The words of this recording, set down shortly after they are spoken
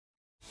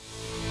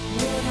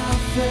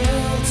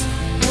felt,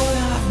 what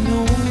I've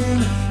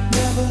known,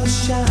 never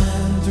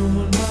shine, doing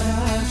what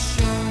I've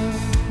shown,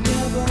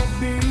 never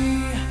be,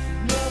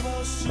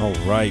 never see. All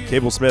right,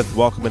 Cable Smith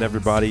welcoming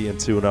everybody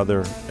into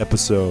another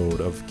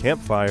episode of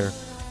Campfire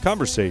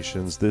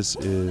Conversations. This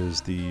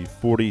is the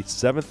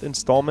 47th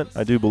installment,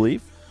 I do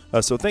believe.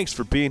 So thanks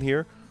for being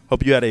here.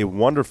 Hope you had a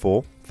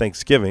wonderful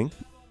Thanksgiving.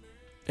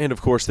 And,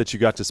 of course, that you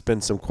got to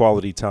spend some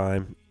quality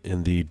time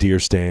in the deer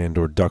stand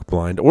or duck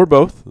blind, or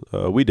both.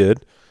 We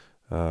did.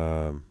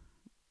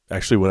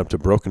 Actually went up to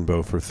Broken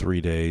Bow for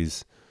 3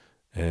 days,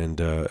 and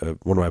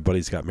one of my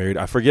buddies got married.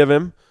 I forgive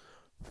him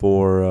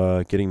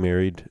for getting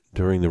married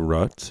during the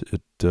rut.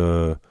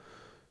 One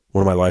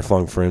of my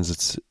lifelong friends,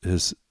 it's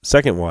his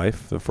second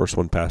wife. The first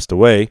one passed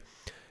away,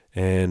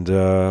 and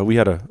we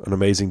had an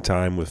amazing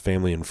time with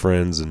family and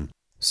friends, and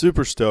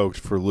super stoked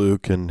for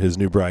Luke and his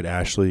new bride,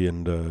 Ashley,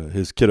 and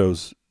his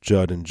kiddos,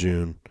 Judd and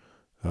June.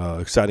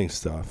 Exciting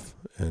stuff,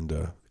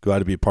 and glad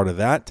to be a part of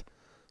that.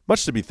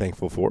 Much to be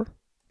thankful for.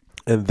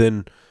 And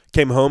then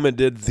came home and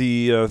did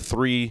the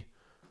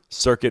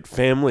 3-circuit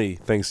family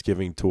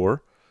Thanksgiving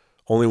tour.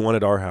 Only one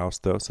at our house,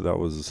 though, so that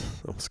was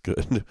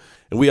good.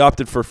 And we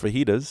opted for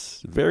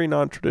fajitas, very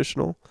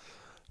non-traditional,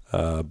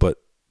 but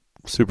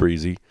super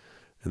easy.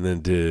 And then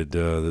did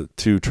the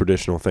 2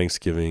 traditional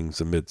Thanksgivings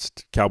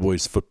amidst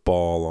Cowboys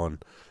football on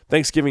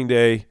Thanksgiving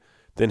Day.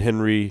 Then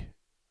Henry,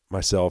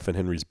 myself, and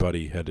Henry's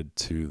buddy headed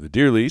to the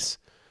deer lease.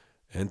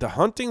 And the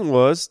hunting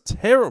was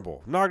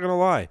terrible, not going to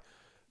lie.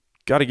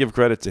 Got to give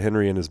credit to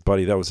Henry and his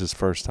buddy. That was his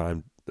first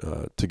time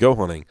to go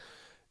hunting.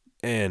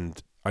 And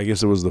I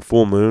guess it was the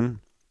full moon,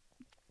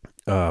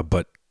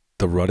 but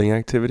the rutting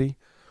activity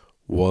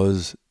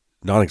was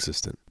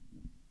non-existent.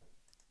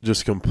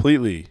 Just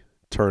completely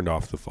turned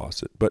off the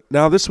faucet. But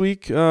now this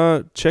week,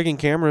 checking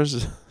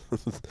cameras,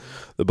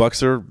 the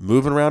bucks are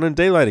moving around in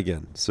daylight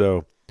again.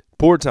 So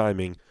poor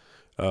timing.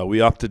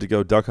 We opted to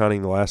go duck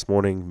hunting the last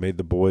morning, made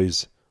the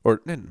boys,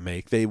 or didn't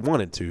make, they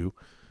wanted to,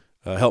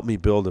 help me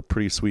build a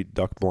pretty sweet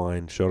duck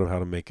blind, showed them how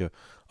to make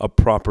a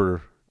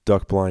proper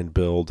duck blind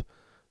build,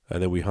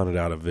 and then we hunted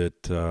out of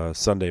it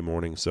Sunday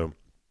morning. So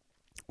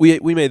we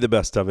made the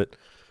best of it,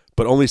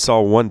 but only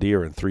saw 1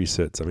 deer in 3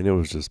 sits. I mean, it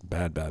was just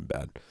bad.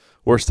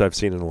 Worst I've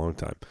seen in a long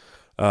time.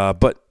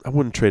 But I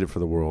wouldn't trade it for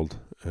the world,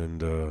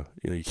 and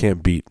you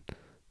can't beat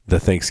the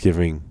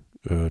Thanksgiving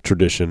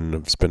tradition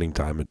of spending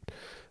time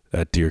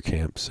at deer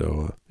camp.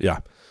 So, yeah,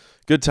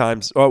 good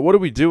times. What are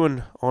we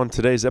doing on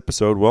today's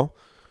episode? Well,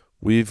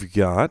 we've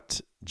got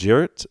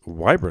Jarrett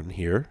Wybron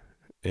here,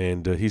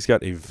 and he's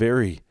got a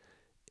very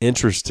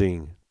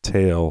interesting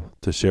tale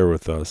to share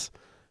with us.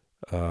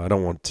 I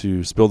don't want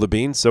to spill the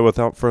beans, so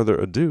without further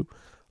ado,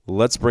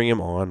 let's bring him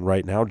on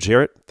right now.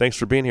 Jarrett, thanks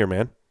for being here,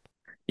 man.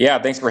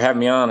 Yeah, thanks for having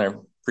me on. I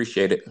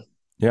appreciate it.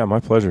 Yeah, my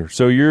pleasure.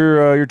 So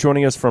you're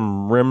joining us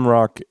from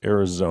Rimrock,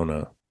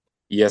 Arizona.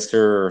 Yes,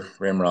 sir.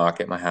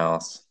 Rimrock at my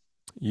house.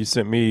 You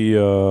sent me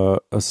a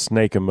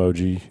snake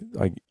emoji.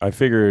 I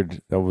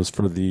figured that was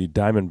for the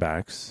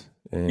Diamondbacks.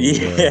 And,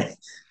 yeah,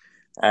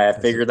 I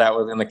figured that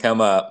was going to come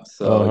up.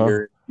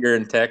 So you're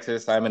in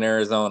Texas. I'm in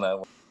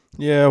Arizona.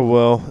 Yeah,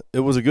 well,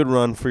 it was a good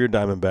run for your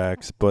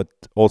Diamondbacks, but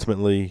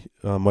ultimately,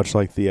 much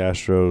like the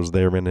Astros,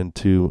 they ran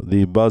into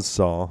the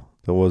buzzsaw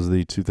that was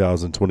the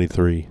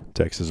 2023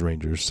 Texas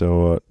Rangers.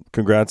 So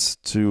congrats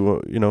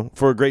to,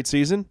 for a great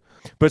season.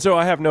 But so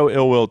I have no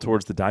ill will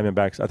towards the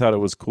Diamondbacks. I thought it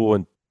was cool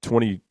in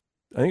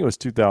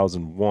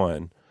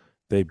 2001.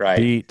 They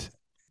beat,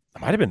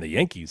 it might have been the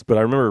Yankees, but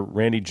I remember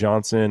Randy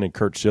Johnson and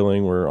Kurt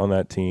Schilling were on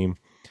that team.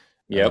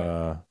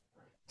 Yep.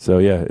 So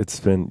yeah,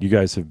 you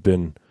guys have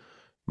been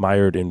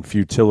mired in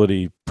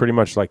futility, pretty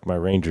much like my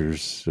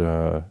Rangers.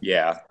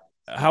 Yeah.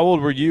 How old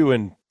were you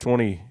in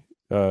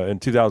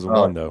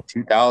 2001 though?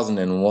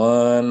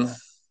 2001,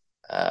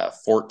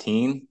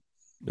 14.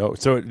 Oh,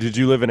 so did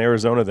you live in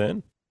Arizona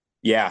then?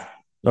 Yeah.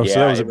 Oh, yeah, so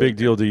that was a big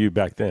deal to you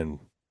back then.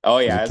 Oh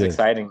yeah, it was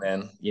exciting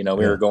then. We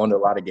were going to a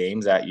lot of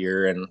games that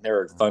year, and they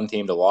were a fun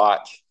team to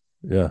watch.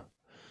 Yeah.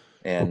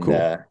 And cool.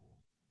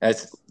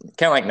 it's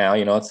kind of like now,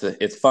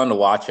 it's fun to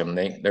watch them.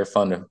 They're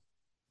fun to,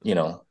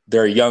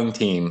 they're a young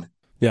team.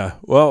 Yeah.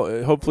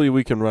 Well, hopefully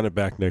we can run it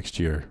back next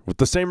year with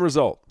the same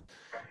result.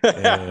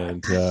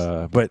 And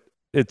but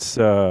it's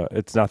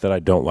not that I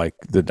don't like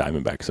the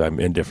Diamondbacks. I'm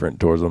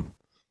indifferent towards them.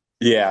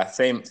 Yeah,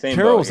 same.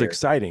 Carroll's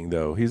exciting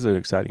though. He's an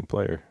exciting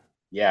player.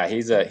 Yeah,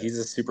 he's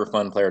a super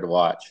fun player to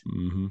watch.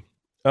 Mm-hmm.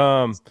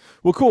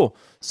 Well, cool.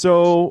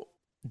 So,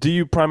 do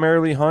you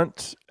primarily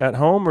hunt at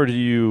home, or do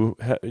you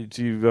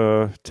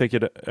take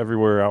it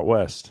everywhere out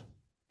west?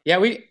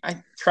 Yeah,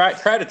 I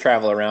try to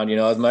travel around,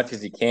 as much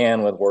as you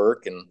can with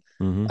work, and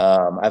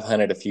I've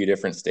hunted a few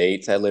different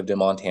states. I lived in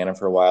Montana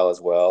for a while as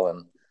well,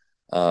 and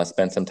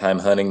spent some time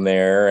hunting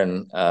there,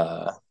 and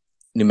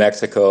New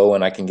Mexico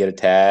when I can get a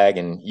tag,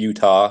 and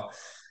Utah.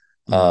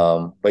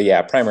 But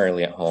yeah,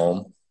 primarily at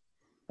home.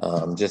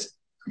 Just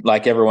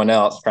like everyone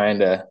else, trying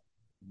to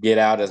get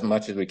out as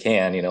much as we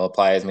can,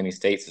 apply as many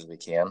states as we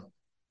can.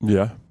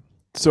 Yeah.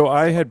 So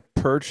I had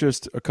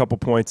purchased a couple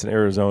points in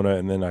Arizona,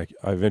 and then I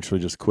eventually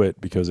just quit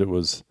because it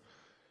was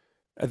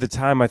at the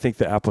time, I think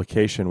the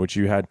application, which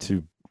you had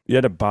to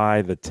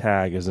buy the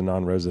tag as a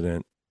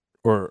non-resident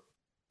or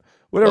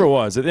whatever it Oh,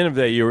 was. At the end of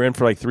the day, you were in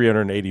for like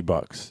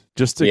 $380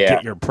 just to yeah,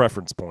 get your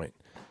preference point.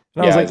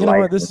 And I was yeah, like, his you know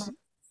what, license.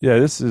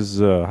 this is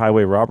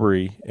highway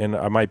robbery, and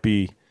I might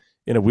be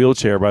in a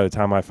wheelchair by the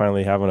time I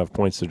finally have enough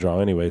points to draw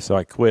anyway. So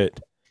I quit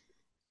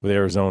with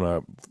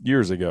Arizona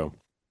years ago.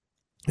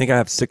 I think I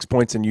have 6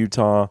 points in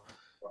Utah.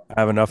 I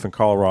have enough in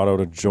Colorado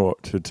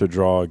to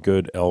draw a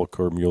good elk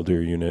or mule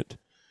deer unit.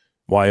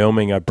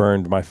 Wyoming, I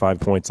burned my 5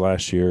 points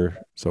last year,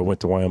 so I went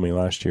to Wyoming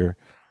last year,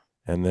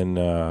 and then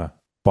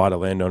bought a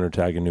landowner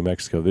tag in New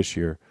Mexico this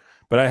year.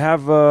 But I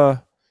have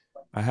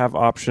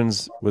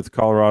options with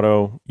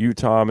Colorado,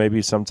 Utah,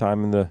 maybe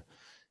sometime in the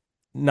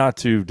not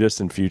too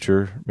distant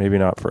future. Maybe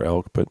not for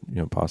elk, but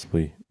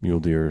possibly mule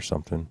deer or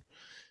something.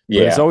 But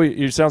it's Yeah, always.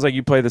 It sounds like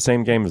you play the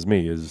same game as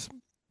me. Is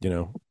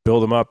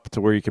build them up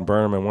to where you can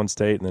burn them in one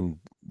state and then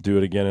do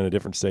it again in a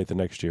different state the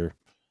next year.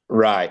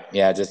 right.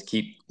 Yeah, just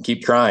keep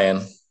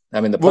trying. I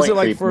mean, the What's it point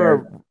like creep for there,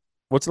 a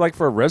What's it like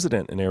for a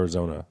resident in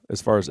Arizona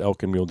as far as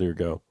elk and mule deer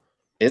go?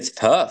 it's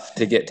tough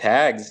to get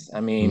tags. I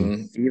Mm.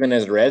 mean, even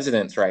as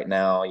residents right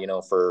now,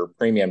 for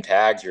premium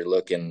tags, you're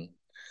looking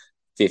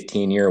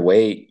 15-year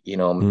wait,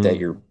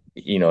 that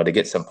Mm. to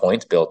get some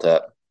points built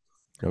up.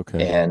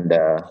 Okay. And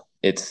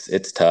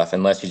it's tough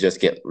unless you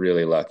just get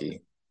really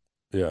lucky.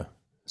 Yeah.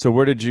 So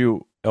where did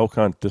you elk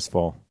hunt this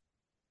fall?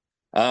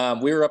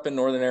 We were up in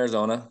northern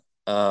Arizona.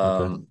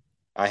 Okay.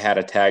 I had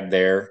a tag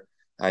there.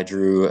 I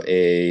drew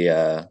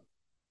a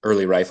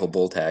early rifle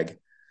bull tag.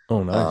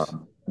 Oh, nice.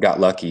 Got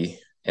lucky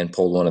and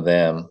pulled one of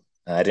them.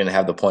 I didn't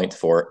have the points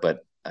for it,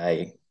 but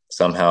I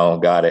somehow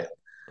got it.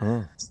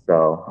 Oh,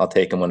 So I'll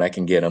take them when I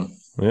can get them.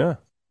 yeah.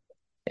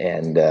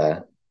 And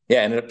yeah,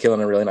 ended up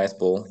killing a really nice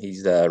bull.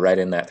 He's right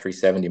in that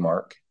 370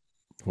 mark.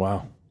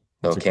 Wow.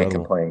 So That's can't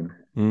incredible. complain.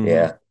 Mm-hmm.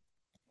 Yeah.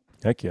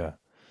 Heck yeah.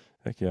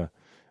 Heck yeah.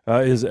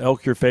 Is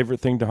elk your favorite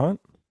thing to hunt?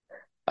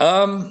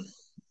 Um,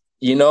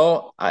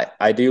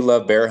 I do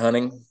love bear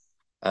hunting.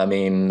 I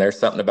mean, there's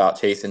something about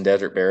chasing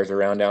desert bears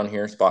around down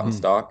here, spot and Mm.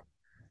 stalk.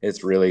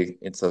 It's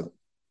a,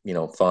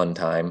 fun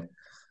time.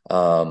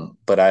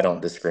 But I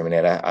don't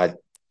discriminate. I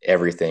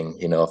everything,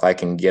 if I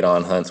can get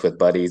on hunts with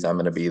buddies, I'm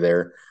going to be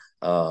there.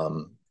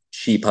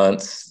 Sheep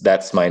hunts,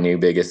 that's my new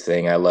biggest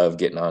thing. I love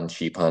getting on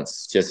sheep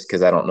hunts just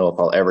because I don't know if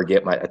I'll ever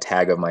get a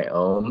tag of my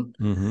own.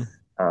 Mm-hmm.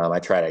 I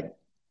try to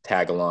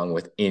tag along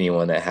with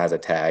anyone that has a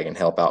tag and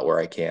help out where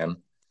I can.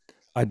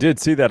 I did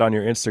see that on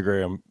your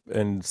Instagram,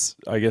 and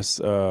I guess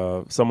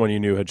someone you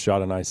knew had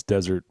shot a nice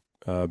desert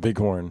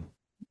bighorn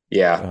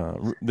Yeah.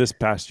 this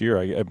past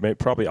year.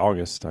 Probably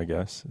August, I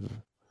guess.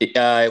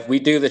 We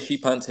do the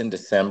sheep hunts in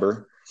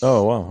December.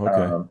 Oh wow,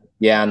 okay,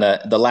 Yeah, and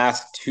the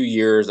last 2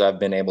 years I've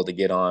been able to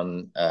get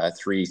on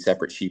three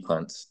separate sheep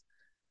hunts,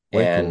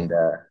 way cool, and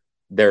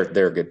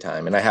they're a good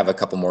time. And I have a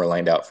couple more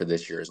lined out for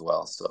this year as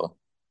well. So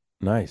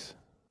nice,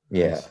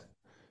 yeah, nice.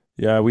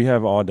 Yeah, we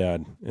have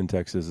Aoudad in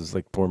Texas. It's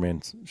like poor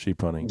man's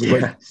sheep hunting,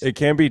 but yeah, it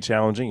can be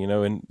challenging,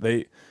 and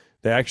they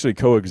actually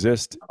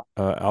coexist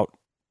out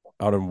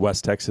in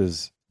West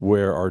Texas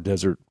where our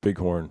desert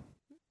bighorn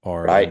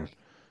are, right.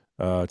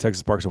 and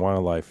Texas Parks and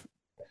Wildlife.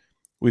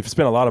 We've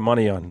spent a lot of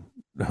money on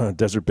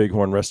desert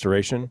bighorn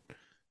restoration,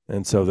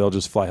 and so they'll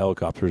just fly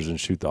helicopters and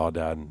shoot the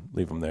Aoudad and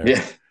leave them there.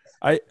 Yeah,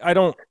 I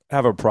don't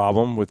have a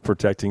problem with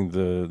protecting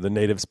the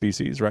native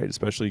species, right?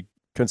 Especially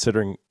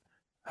considering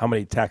how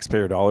many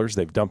taxpayer dollars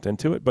they've dumped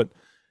into it. But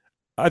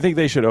I think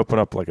they should open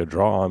up like a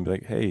draw and be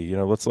like, hey,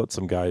 let's let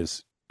some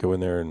guys go in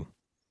there and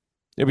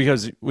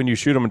because when you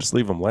shoot them and just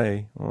leave them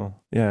lay,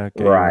 well, yeah,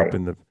 okay, you're right.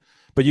 hoping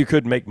but you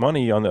could make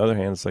money on the other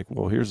hand. It's like,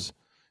 well, it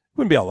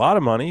wouldn't be a lot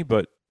of money,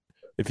 but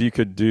if you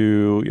could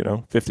do,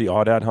 50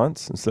 Aoudad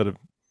hunts instead of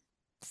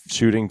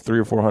shooting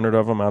 300 or 400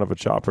 of them out of a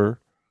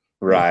chopper.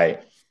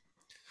 Right.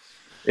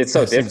 It's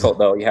so It seems, difficult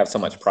though. You have so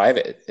much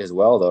private as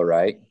well, though,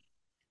 right?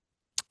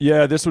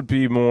 yeah, this would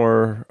be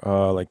more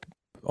like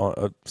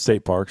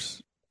state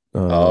parks.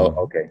 Oh,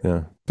 okay.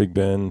 Yeah, Big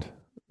Bend.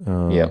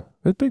 Yeah.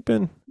 Is Big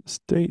Bend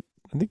state?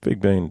 I think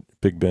Big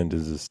Bend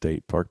is a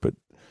state park, but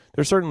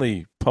there's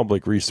certainly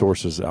public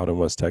resources out in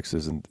West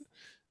Texas and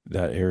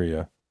that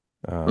area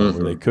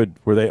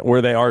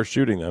where they are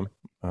shooting them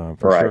for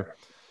Right.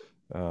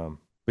 sure.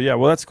 But yeah,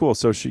 well, that's cool.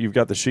 So you've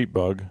got the sheep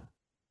bug.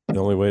 The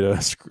only way to,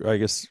 I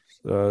guess,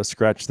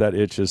 scratch that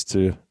itch is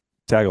to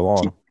tag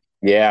along.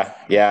 Yeah,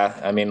 yeah.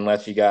 I mean,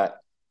 unless you got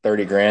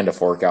 30 grand to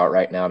fork out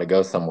right now to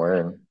go somewhere,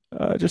 and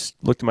I just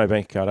looked at my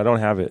bank account. I don't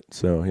have it,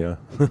 so yeah.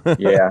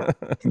 yeah,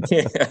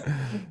 yeah,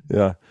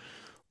 Yeah.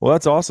 Well,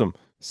 that's awesome.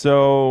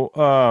 So,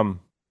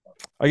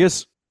 I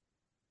guess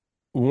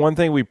one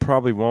thing we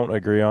probably won't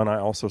agree on, I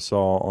also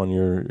saw on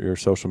your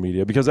social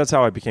media, because that's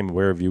how I became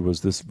aware of you, was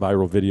this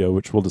viral video,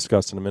 which we'll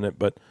discuss in a minute.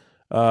 But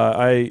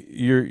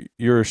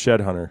you're a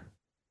shed hunter.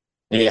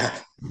 yeah.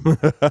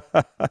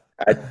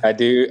 I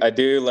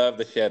do love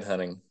the shed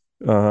hunting.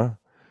 Uh-huh.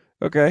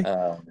 Okay.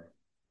 Um,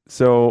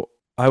 So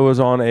I was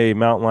on a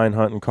mountain lion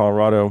hunt in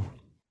Colorado,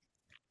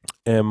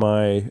 and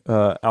my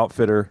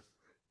outfitter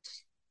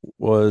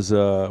was we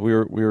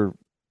were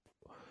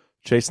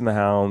chasing the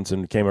hounds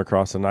and came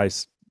across a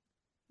nice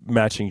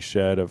matching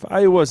shed of,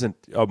 I wasn't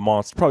a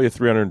monster, probably a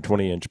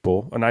 320-inch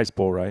bull, a nice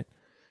bull, right?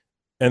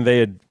 And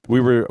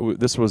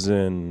this was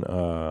in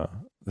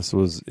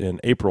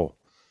April.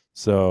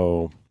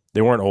 So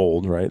they weren't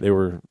old, right? They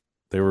were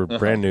Uh-huh.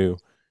 brand new.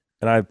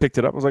 And I picked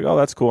it up. I was like, oh,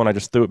 that's cool. And I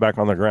just threw it back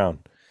on the ground.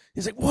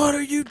 He's like, what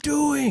are you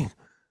doing?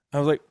 I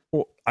was like,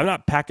 well, I'm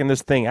not packing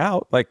this thing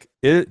out. Like,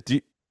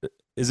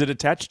 is it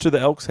attached to the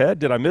elk's head?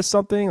 Did I miss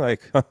something?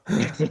 Like,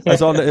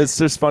 it's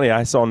just funny.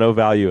 I saw no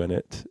value in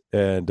it.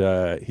 And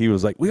he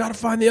was like, we got to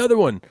find the other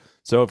one.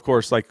 So, of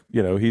course, like,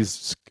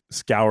 he's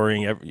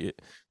scouring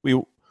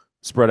we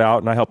spread out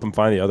and I help him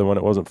find the other one.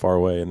 It wasn't far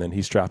away. And then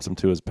he straps him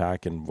to his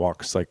pack and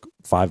walks like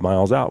 5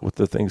 miles out with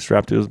the thing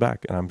strapped to his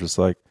back. And I'm just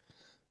like,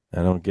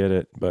 I don't get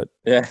it, but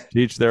Yeah. to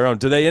each their own.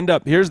 Do they end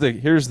up, here's the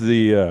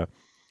 $1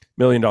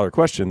 million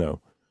question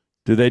though.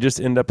 Do they just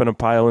end up in a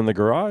pile in the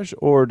garage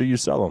or do you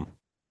sell them?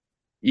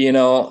 You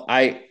know,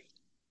 I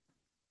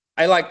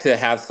like to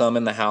have some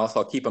in the house.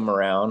 I'll keep them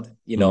around,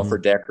 Mm-hmm. for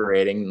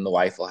decorating, and the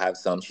wife will have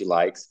some she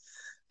likes.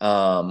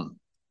 Um,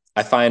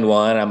 I find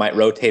one, I might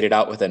rotate it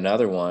out with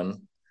another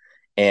one,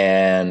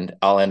 and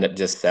I'll end up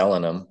just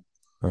selling them.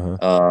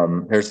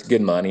 Uh-huh. There's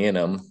good money in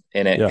them,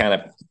 and it Yeah. kind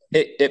of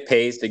it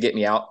pays to get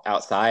me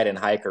outside and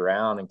hike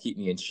around and keep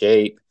me in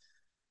shape.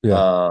 Yeah.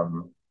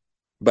 Um,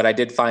 but I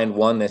did find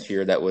one this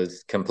year that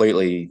was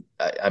completely.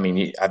 I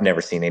mean, I've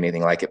never seen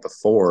anything like it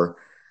before.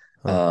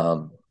 Huh.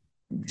 Um,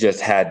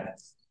 just had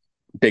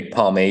big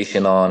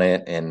palmation on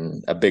it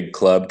and a big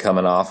club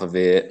coming off of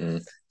it,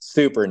 and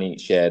super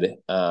neat shed.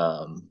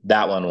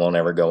 That one won't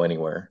ever go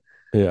anywhere.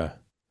 Yeah.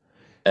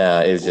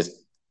 It was just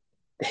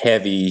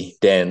heavy,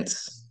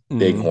 dense, Mm-hmm.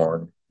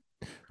 bighorn.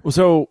 Well,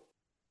 so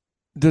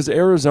does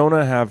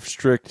Arizona have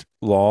strict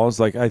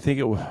laws? Like, I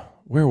think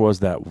where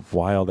was that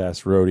wild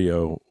ass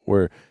rodeo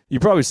where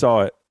you probably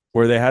saw it,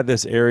 where they had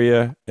this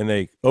area and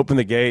they opened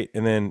the gate,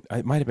 and then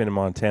it might have been in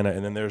Montana,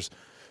 and then there's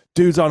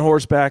dudes on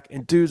horseback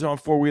and dudes on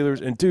four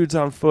wheelers and dudes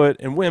on foot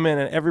and women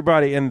and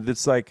everybody, and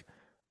it's like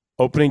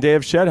opening day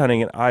of shed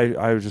hunting, and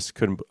I just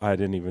couldn't. I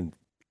didn't even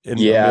in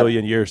a Yeah,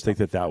 million years think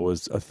that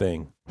was a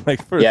thing.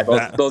 Like for yeah. Those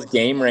that. those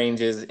game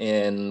ranges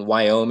in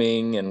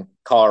Wyoming and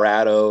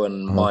Colorado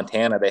and Uh-huh.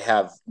 Montana, they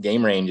have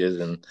game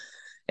ranges,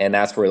 and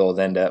that's where they'll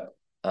end up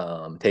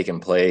taking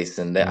place.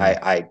 And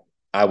Mm.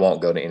 I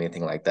won't go to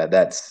anything like that.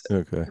 That's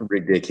Okay.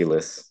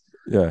 ridiculous.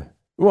 Yeah.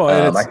 Well,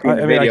 and I seen the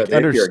I mean, I video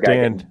this year, a guy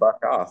getting understand.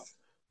 bucked off.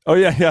 Oh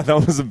yeah, yeah,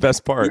 that was the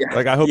best part. Yeah,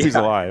 Like, I hope he's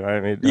yeah, alive. I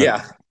mean,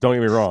 yeah. don't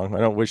get me wrong. I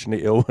don't wish any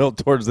ill will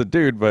towards the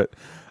dude, but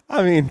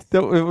I mean,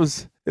 it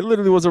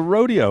literally was a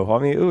rodeo. I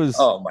mean,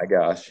 Oh my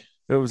gosh.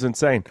 it was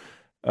insane.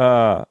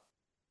 Uh,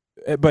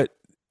 but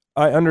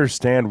I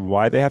understand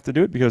why they have to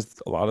do it, because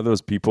a lot of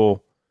those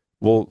people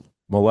will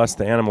molest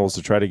the animals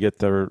to try to get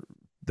them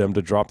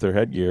to drop their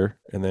headgear,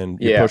 and then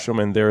you Yeah, push them,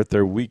 and they're at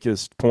their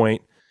weakest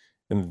point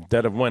in the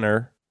dead of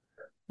winter.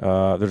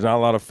 There's not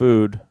a lot of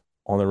food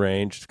on the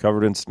range, it's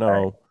covered in right.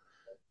 snow.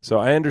 So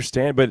I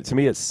understand, but to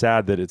me, it's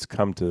sad that it's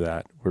come to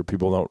that where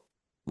people don't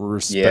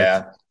respect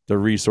Yeah. the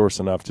resource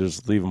enough to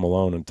just leave them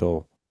alone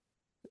until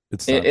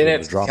it's time And for them to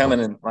it's drop them.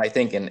 coming in, I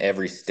think, in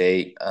every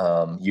state.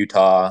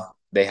 Utah,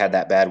 they had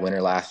that bad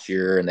winter last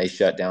year, and they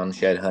shut down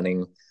shed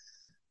hunting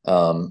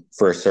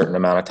for a certain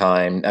amount of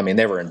time. I mean,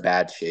 they were in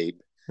bad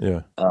shape.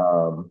 Yeah.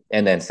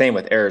 And then same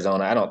with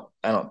Arizona.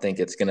 I don't think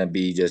it's going to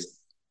be just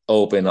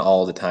open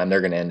all the time.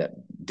 They're going to end up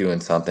doing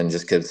something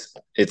just because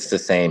it's the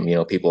same.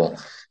 People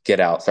get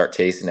out, start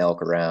chasing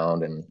elk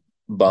around and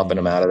bumping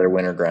them Mm-hmm. out of their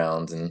winter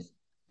grounds, and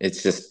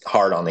it's just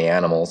hard on the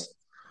animals.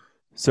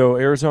 So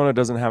Arizona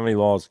doesn't have any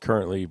laws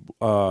currently.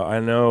 I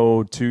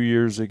know 2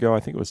 years ago, I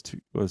think it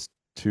was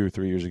 2 or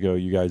 3 years ago,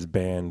 you guys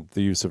banned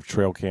the use of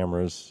trail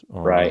cameras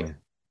Right. on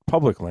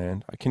public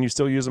land. Can you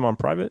still use them on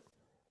private?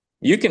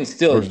 You can Or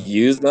still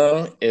use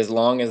them as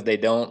long as they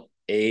don't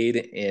aid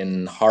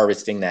in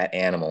harvesting that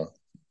animal.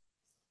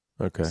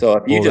 okay. So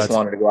if you Well, just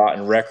wanted to go out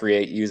and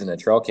recreate using a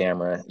trail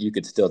camera, you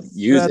could still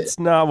use it. that's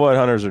not what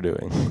hunters are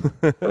doing.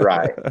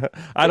 Right.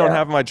 I don't Yeah.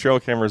 have my trail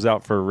cameras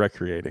out for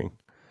recreating.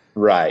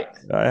 Right.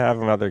 I have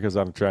them out there because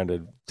I'm trying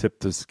to tip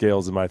the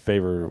scales in my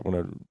favor when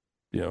I'm,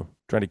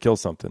 trying to kill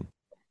something.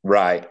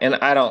 Right. And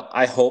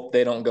I hope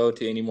they don't go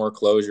to any more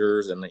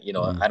closures, and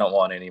Mm. I don't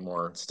want any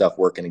more stuff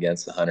working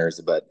against the hunters,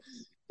 but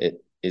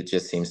it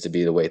just seems to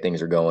be the way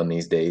things are going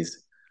these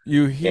days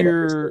You in every state.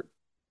 hear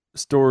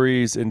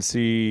stories and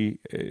see.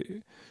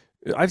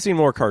 I've seen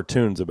more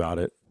cartoons about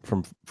it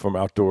from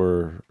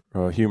outdoor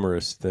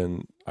humorists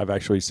than I've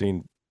actually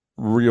seen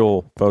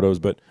real photos.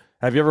 But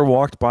have you ever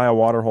walked by a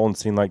water hole and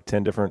seen like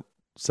 10 different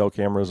cell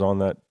cameras on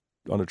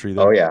a tree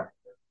Oh there? yeah.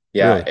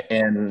 Yeah. Really?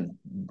 And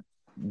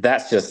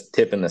that's just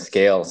tipping the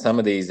scale. Some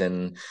of these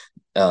in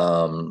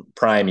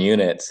prime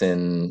units,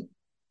 and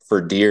for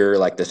deer,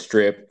 like the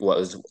strip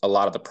was a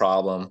lot of the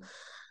problem.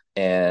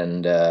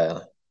 And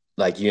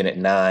like unit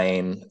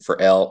 9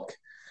 for elk,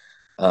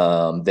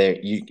 there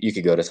you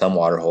could go to some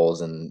water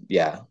holes, and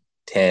yeah,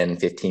 10,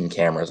 15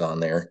 cameras on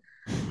there.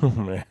 Oh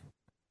man.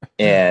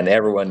 And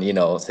everyone,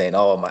 saying,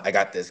 "Oh, I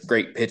got this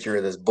great picture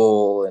of this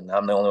bull, and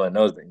I'm the only one who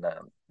knows." But no,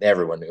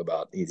 everyone knew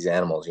about these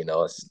animals.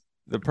 It's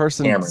The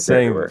person cameras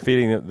saying everywhere.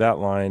 feeding that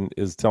line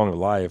is telling a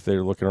lie if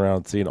they're looking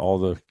around seeing all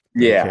the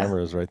Yeah,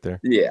 cameras right there.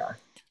 yeah.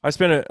 I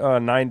spent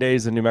 9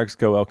 days in New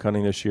Mexico elk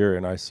hunting this year,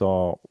 and I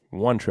saw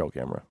one trail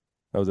camera.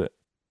 That was it.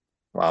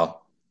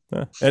 Wow.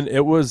 Yeah. And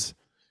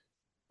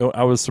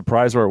I was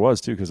surprised where it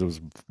was too because it was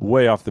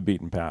way off the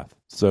beaten path.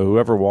 So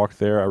whoever walked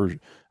there,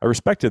 I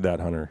respected that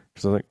hunter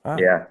because I was like,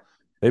 Yeah.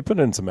 they put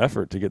in some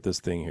effort to get this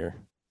thing here.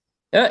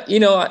 Yeah,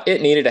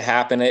 it needed to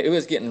happen. It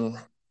was getting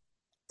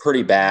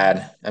pretty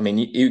bad. I mean,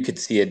 you could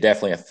see it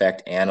definitely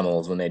affect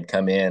animals when they'd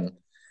come in,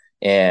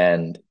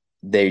 and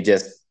they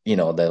just,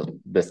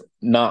 the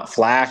not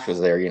flash was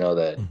there,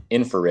 the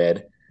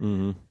infrared,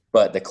 Mm-hmm.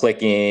 but the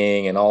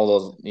clicking and all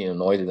those,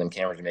 noises them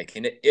cameras are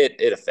making,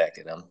 it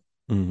affected them.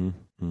 Mm-hmm.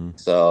 Mm-hmm.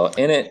 So,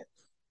 and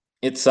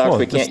it sucks Well,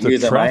 we can't just the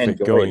use them. I traffic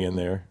going enjoy, in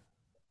there.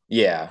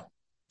 yeah,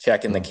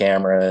 checking the Uh,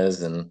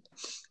 cameras, and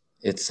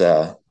it's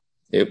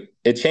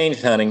it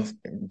changed hunting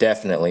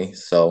definitely.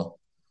 So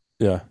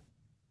yeah.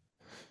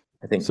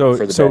 I think So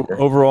for the so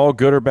better. overall,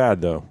 good or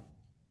bad though?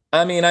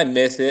 I mean, I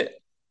miss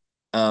it.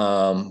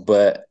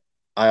 But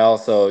I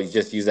also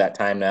just use that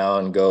time now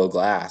and go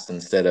glass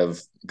instead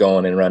of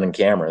going and running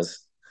cameras.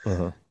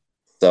 Uh-huh.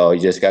 So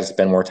you just got to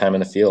spend more time in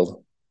the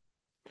field.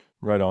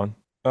 Right on.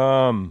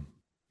 Um,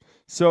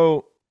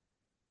 so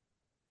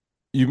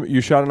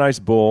you shot a nice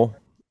bull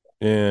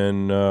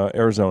in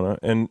Arizona,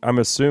 and I'm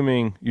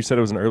assuming you said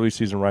it was an early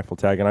season rifle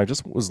tag, and I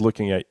just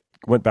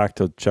went back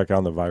to check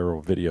out the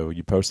viral video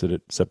you posted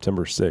it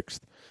September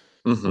 6th.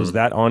 Was Hmm.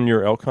 that on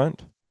your elk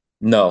hunt?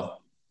 No.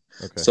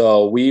 Okay.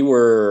 So we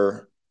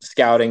were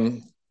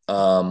scouting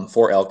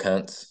for elk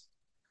hunts,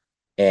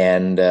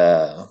 and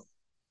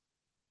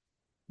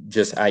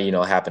just I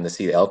happened to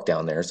see the elk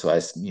down there, so so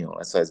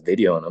I was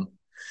videoing them,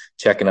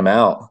 checking them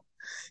out.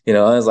 I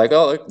was like,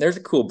 oh, look, there's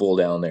a cool bull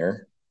down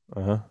there,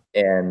 Uh-huh.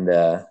 and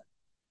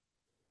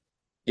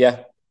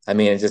yeah, I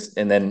mean, it's just,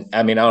 and then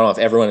I mean, I don't know if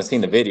everyone has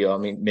seen the video. I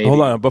mean, Hold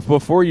maybe. on, but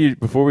before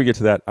we get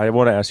to that, I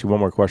want to ask you one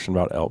more question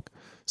about elk.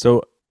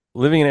 So,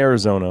 living in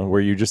Arizona,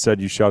 where you just said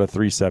you shot a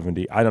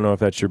 370, I don't know if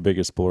that's your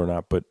biggest bull or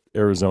not, but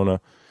Arizona,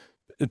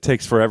 it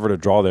takes forever to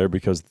draw there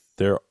because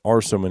there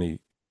are so many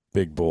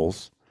big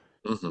bulls.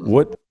 Hmm.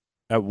 What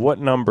at what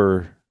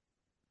number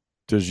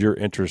does your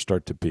interest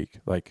start to peak?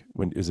 Like,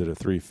 when is it a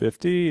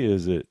 350?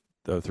 Is it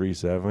a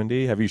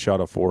 370? Have you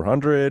shot a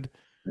 400?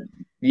 For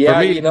Yeah,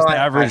 me, just the I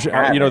average,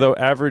 haven't. the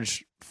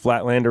average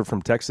flatlander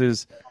from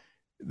Texas,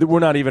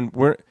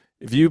 we're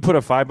if you put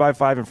a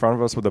 5x5 in front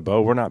of us with a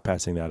bow, we're not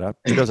passing that up.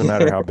 It doesn't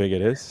matter how big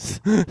it is.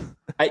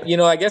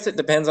 I guess it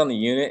depends on the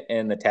unit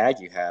and the tag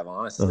you have, Uh-huh.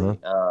 honestly.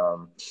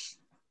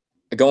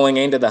 Going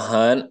into the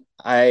hunt,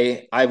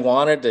 I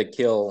wanted to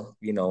kill,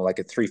 like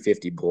a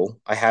 350 bull.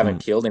 I haven't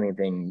Mm, killed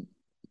anything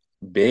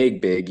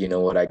big,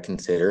 what I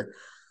consider.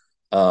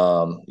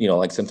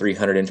 Like some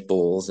 300-inch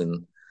bulls,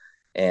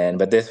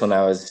 but this one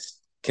I was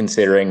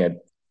considering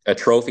a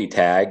trophy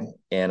tag,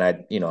 and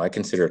I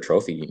consider a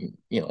trophy,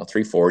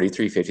 340,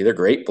 350. They're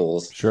great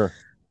bulls. sure.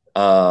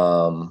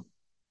 Um,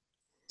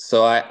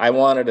 so I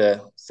wanted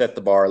to set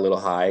the bar a little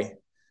high,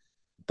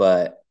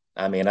 but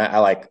I mean, I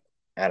like,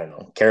 I don't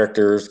know,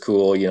 characters,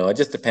 cool. It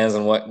just depends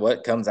on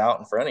what comes out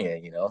in front of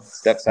you.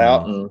 Steps Hmm.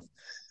 out and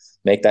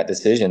make that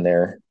decision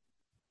there.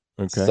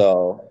 Okay.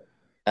 So,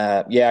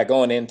 yeah,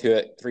 going into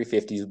it,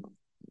 350,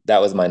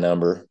 that was my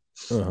number,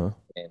 Uh-huh.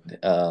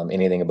 and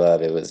anything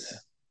above it was,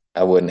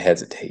 I wouldn't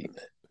hesitate.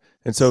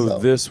 And so So,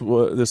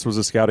 this was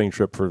a scouting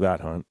trip for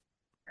that hunt.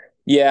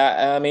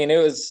 yeah, I mean, it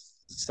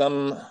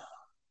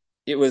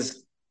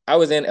was, I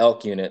was in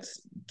elk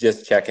units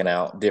just checking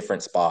out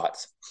different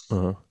spots.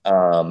 Uh-huh.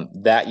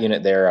 That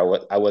unit there,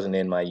 I wasn't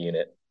in my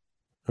unit.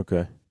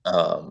 Okay.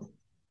 Um,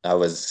 I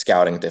was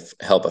scouting to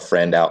help a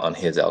friend out on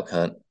his elk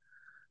hunt.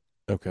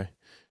 Okay.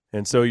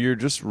 And so you're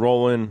just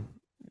rolling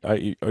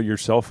your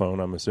cell phone,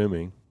 I'm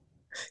assuming.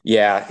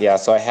 Yeah, yeah.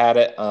 So I had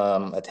it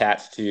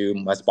attached to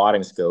my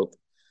spotting scope,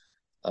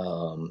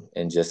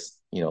 and just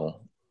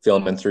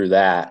filming through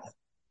that,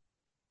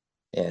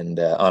 and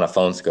on a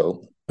phone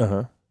scope.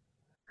 Uh-huh.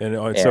 And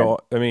And so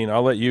I mean,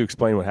 I'll let you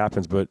explain what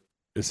happens, but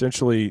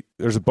essentially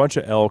there's a bunch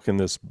of elk in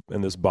this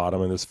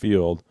bottom in this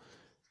field,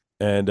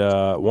 and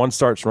one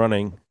starts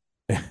running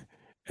and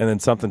then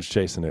something's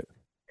chasing it.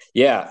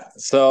 yeah,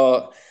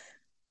 so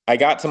I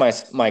got to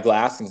my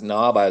glassing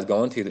knob I was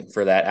going to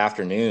for that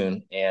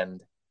afternoon,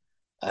 and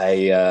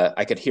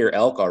I could hear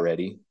elk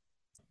already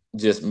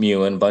just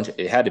mewing. Bunch.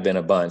 It had to have been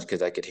a bunch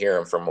because I could hear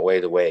them from a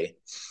ways away.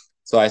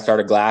 So I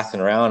started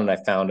glassing around and I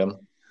found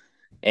them,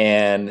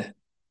 and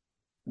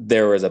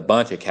there was a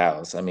bunch of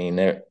cows. I mean,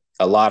 there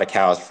a lot of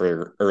cows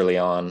for early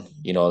on.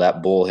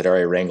 That bull had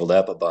already wrangled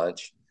up a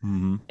bunch,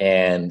 Mm-hmm.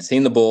 and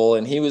seen the bull,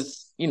 and he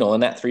was, in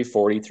that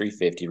 340,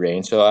 350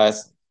 range. So I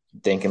was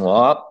thinking,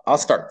 well, I'll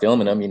start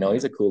filming him.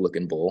 He's a cool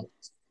looking bull,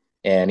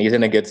 and he's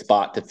in a good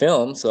spot to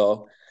film.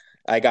 So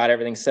I got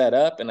everything set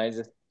up, and I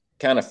just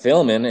kind of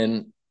filming.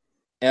 And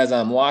as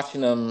I'm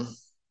watching him,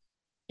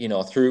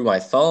 through my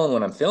phone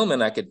when I'm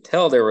filming, I could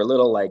tell they were a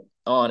little like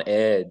on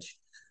edge.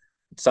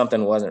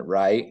 Something wasn't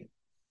right.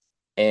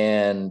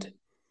 And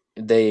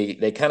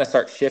they kind of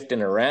start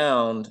shifting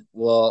around.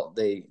 Well,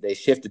 they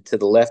shifted to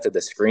the left of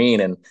the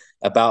screen, and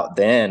about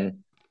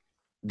then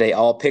they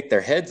all pick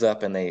their heads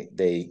up and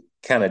they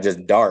kind of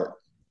just dart.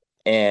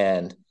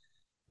 And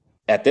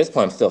at this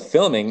point, I'm still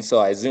filming, so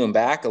I zoom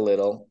back a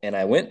little, and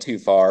I went too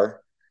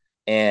far,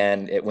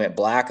 and it went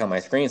black on my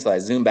screen. So I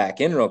zoom back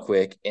in real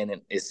quick,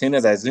 and as soon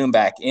as I zoom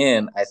back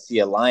in, I see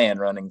a lion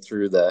running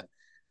through the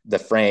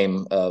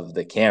frame of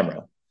the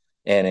camera,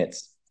 and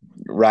it's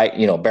right,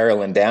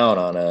 barreling down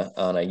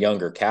on a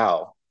younger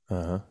cow.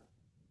 Uh-huh.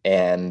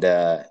 And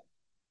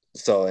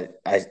so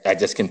I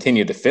just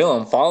continued to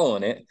film,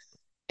 following it,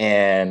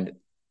 and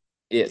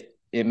it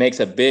makes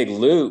a big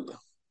loop,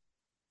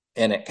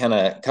 and it kind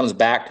of comes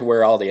back to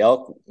where all the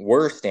elk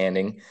were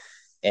standing.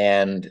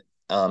 And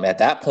at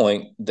that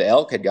point, the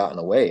elk had gotten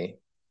away,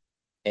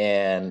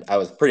 and I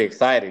was pretty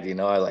excited.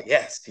 I was like,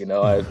 yes,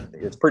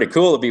 it's pretty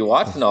cool to be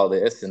watching all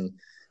this and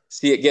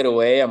see it get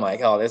away. I'm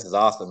like, oh, this is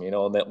awesome. Then,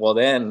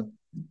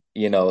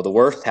 the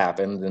worst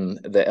happens, and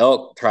the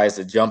elk tries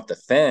to jump the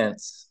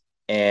fence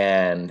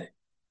and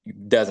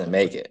doesn't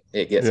make it.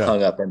 It gets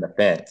hung up in the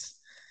fence,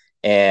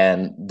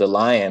 and the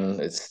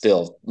lion is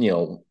still,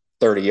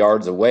 30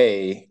 yards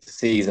away,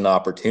 sees an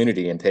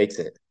opportunity and takes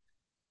it,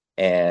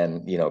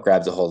 and,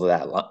 grabs a hold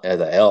of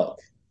the elk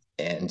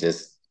and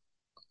just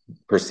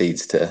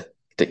proceeds to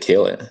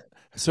kill it.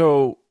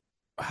 So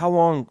how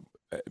long,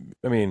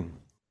 I mean,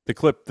 the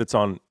clip that's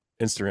on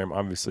Instagram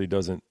obviously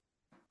doesn't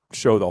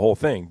show the whole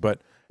thing,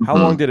 but how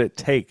long did it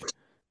take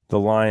the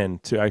lion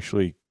to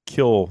actually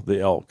kill the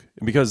elk?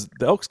 Because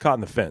the elk's caught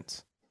in the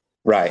fence.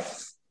 Right.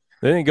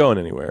 They ain't going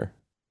anywhere.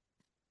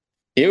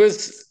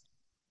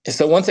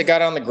 So once it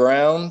got on the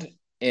ground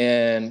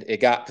and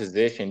it got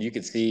positioned, you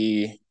could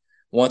see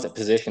once it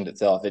positioned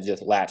itself, it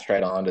just latched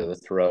right onto the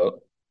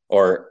throat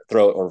or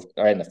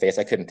right in the face.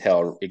 I couldn't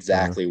tell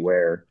exactly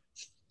where.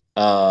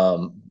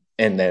 And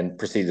then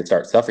proceeded to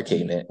start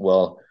suffocating it.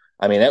 Well,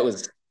 I mean, that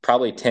was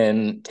probably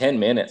 10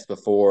 minutes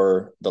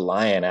before the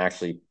lion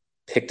actually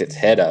picked its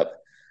head up,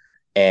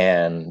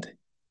 and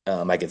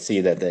I could see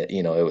that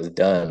it was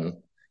done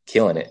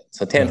killing it.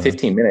 So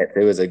 10-15 minutes,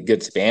 it was a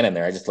good span in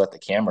there. I just let the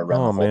camera run.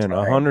 Oh man,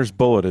 a hunter's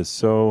bullet is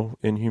so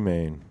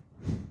inhumane.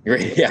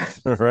 Yeah.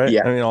 Right?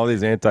 Yeah. I mean, all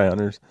these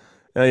anti-hunters,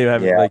 you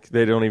have like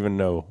they don't even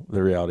know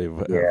the reality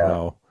of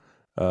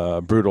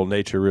how brutal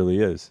nature really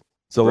is.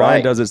 So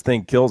lion does its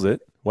thing, kills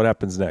it. What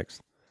happens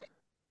next?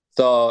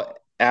 So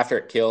after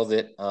it kills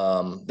it,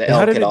 the elk.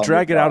 How did it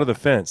drag it out of the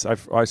fence?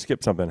 I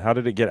skipped something. How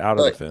did it get out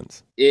of the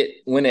fence?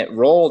 When it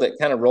rolled, it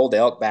kind of rolled the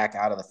elk back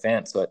out of the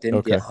fence, so it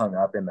didn't get hung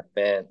up in the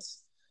fence.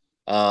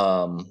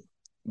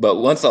 But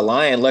once the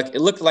lion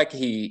it looked like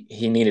he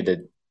needed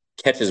to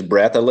catch his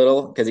breath a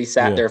little, because he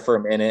sat there for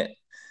a minute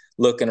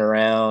looking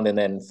around, and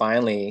then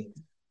finally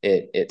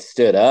it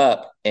stood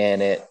up,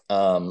 and it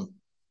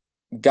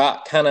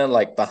got kind of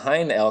like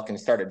behind the elk and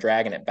started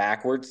dragging it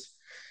backwards,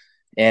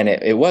 and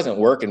it wasn't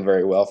working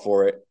very well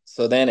for it.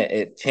 So then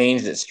it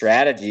changed its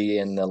strategy,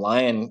 and the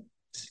lion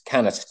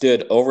kind of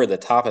stood over the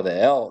top of the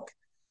elk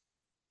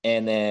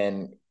and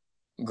then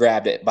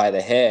grabbed it by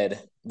the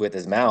head with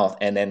his mouth,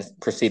 and then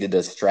proceeded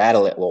to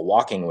straddle it while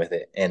walking with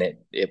it. And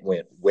it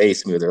went way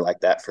smoother like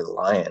that for the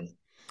lion.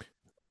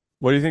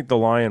 What do you think the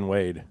lion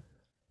weighed?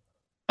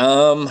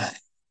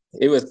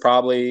 It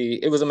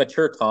was a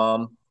mature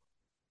tom,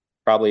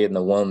 probably in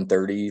the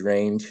 130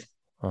 range.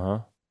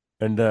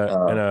 And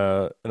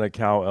a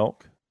cow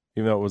elk,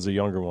 even though it was a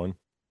younger one.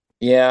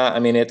 Yeah, I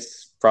mean,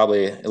 it's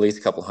probably at least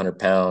a couple 100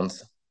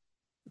 pounds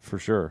for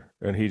sure.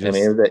 And he just, I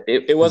mean,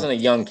 it wasn't a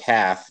young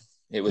calf.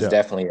 It was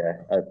definitely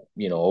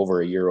a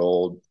over a year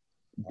old,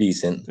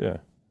 decent. Yeah.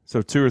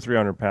 So 200 or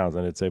 300 pounds,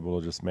 and it's able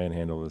to just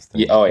manhandle this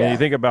thing. Yeah, oh yeah. And you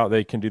think about,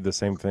 they can do the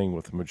same thing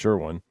with a mature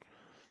one.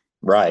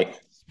 Right.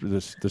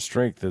 The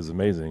strength is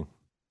amazing.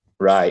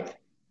 Right.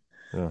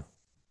 Yeah.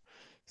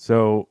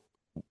 So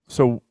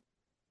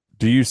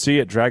do you see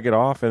it drag it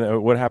off,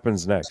 and what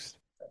happens next?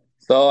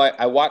 So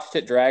I watched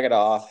it drag it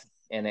off,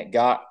 and it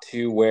got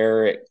to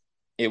where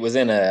it was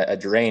in a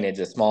drainage,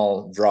 a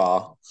small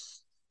draw,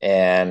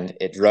 and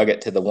it drug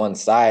it to the one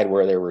side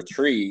where there were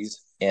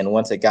trees. And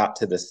once it got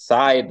to the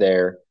side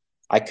there,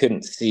 I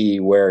couldn't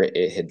see where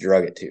it had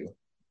drug it to.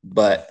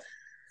 But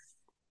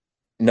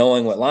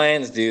knowing what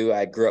lions do,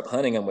 I grew up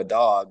hunting them with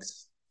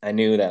dogs. I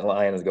knew that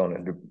lion was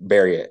going to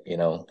bury it,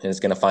 and it's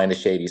going to find a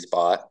shady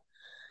spot.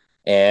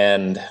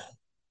 And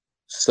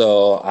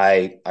so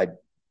I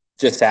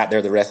just sat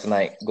there the rest of the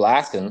night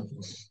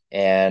glassing,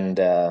 and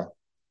I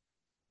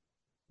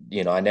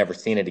never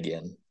seen it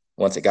again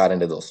once it got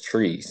into those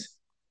trees.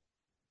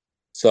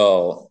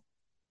 So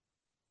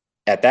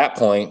at that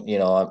point,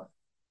 I'm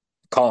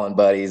calling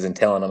buddies and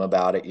telling them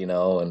about it,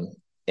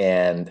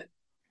 and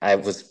I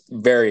was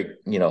very,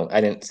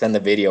 I didn't send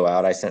the video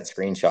out. I sent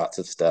screenshots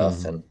of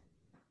stuff, and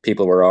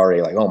people were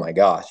already like, oh my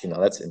gosh,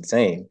 that's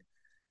insane.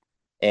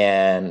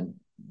 And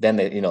then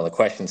the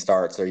question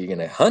starts, are you going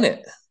to hunt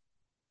it?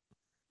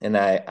 And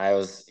I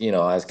was,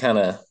 I was kind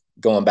of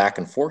going back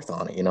and forth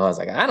on it. I was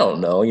like, I don't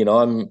know,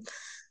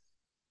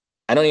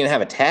 I don't even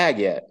have a tag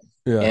yet.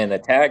 Yeah. And the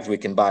tags we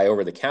can buy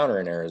over the counter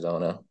in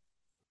Arizona.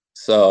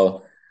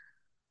 So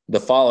the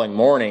following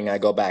morning, I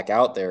go back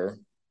out there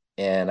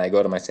and I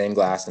go to my same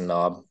glassing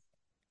knob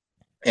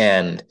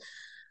and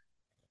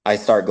I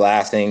start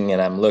glassing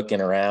and I'm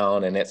looking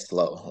around and it's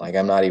slow. Like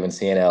I'm not even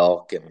seeing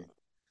elk, and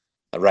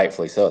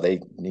rightfully so. They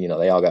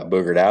all got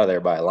boogered out of there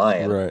by a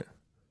lion. Right.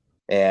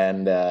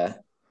 And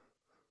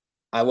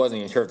I wasn't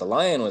even sure if the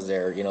lion was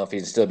there, if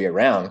he'd still be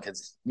around,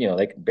 because,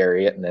 they could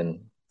bury it and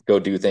then go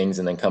do things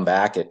and then come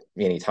back at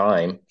any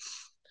time.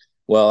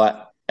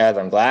 Well, as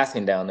I'm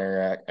glassing down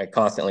there, I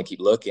constantly keep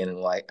looking,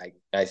 and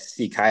I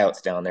see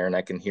coyotes down there and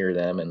I can hear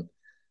them,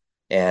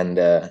 and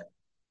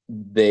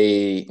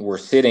they were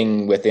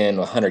sitting within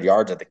 100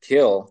 yards of the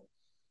kill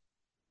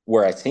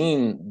where I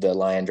seen the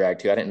lion drag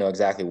to. I didn't know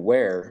exactly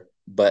where,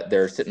 but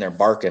they're sitting there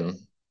barking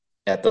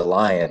at the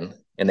lion,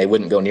 and they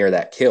wouldn't go near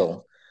that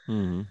kill.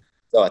 Mm-hmm.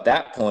 So at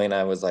that point,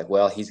 I was like,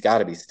 well, he's got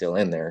to be still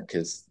in there,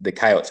 because the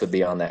coyotes would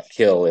be on that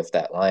kill if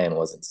that lion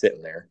wasn't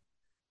sitting there.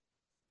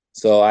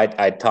 So I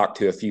talked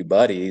to a few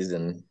buddies,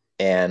 and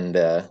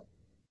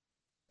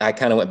I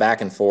kind of went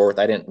back and forth.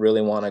 I didn't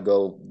really want to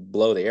go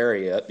blow the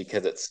area up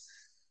because it's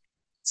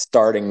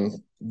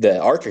starting the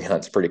archery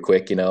hunts pretty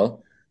quick.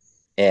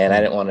 And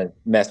I didn't want to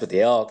mess with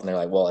the elk. And they're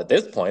like, well, at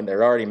this point,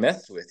 they're already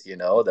messed with, the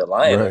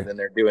lion, Right. and then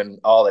they're doing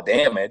all the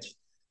damage.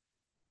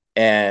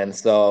 And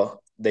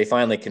so they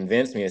finally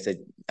convinced me.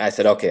 I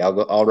said, okay,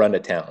 I'll run to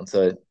town.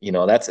 So,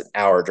 that's an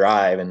hour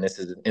drive, and this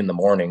is in the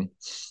morning.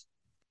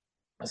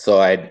 So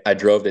I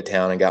drove to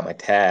town and got my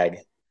tag,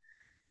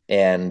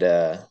 and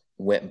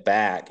went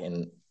back,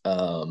 and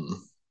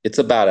it's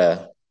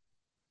about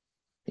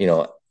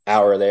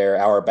hour there,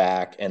 hour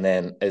back, and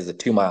then is a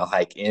 2 mile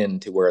hike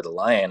into where the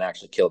lion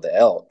actually killed the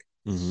elk.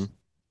 Mm-hmm.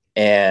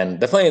 And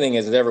the funny thing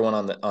is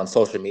everyone on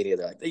social media,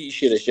 they're like, you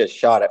should have just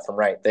shot it from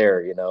right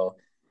there.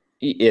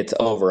 It's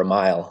over a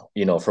mile,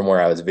 from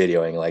where I was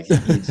videoing. Like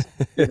it's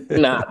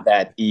not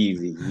that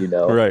easy.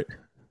 Right.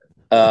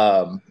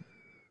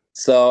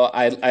 So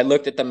I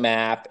looked at the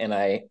map and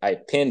I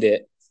pinned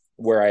it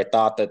where I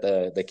thought that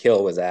the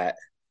kill was at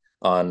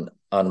on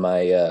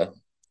my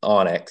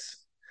Onyx.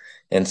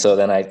 And so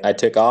then I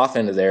took off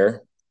into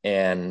there,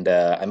 and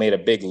I made a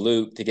big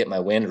loop to get my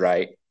wind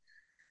right.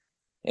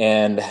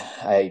 And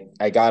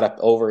I got up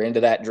over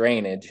into that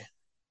drainage,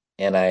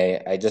 and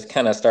I just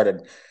kind of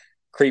started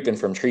creeping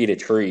from tree to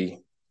tree.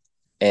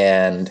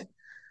 And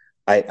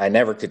I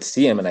never could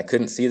see him, and I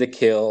couldn't see the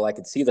kill. I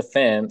could see the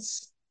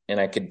fence, and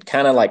I could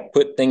kind of like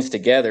put things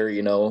together.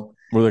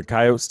 Were the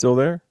coyotes still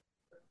there?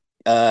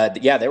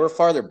 Yeah, they were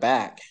farther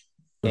back.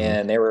 Mm-hmm.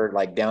 And they were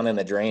like down in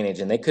the drainage,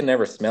 and they could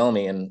never smell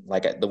me. And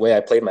like the way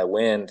I played my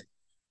wind,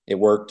 it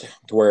worked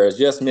to where I was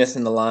just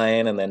missing the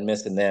lion and then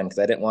missing them, because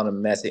I didn't want to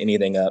mess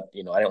anything up. I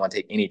didn't want to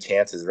take any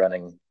chances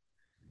running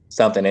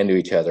something into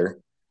each other.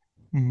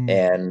 Mm-hmm.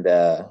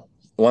 And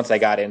once I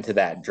got into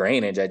that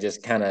drainage, I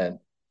just kind of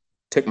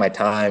took my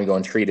time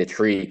going tree to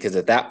tree, because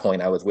at that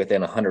point I was within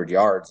 100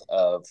 yards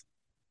of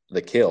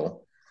the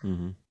kill.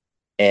 Mm-hmm.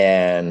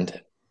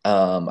 And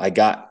I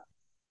got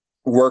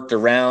worked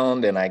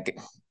around, and I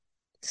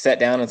sat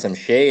down in some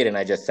shade, and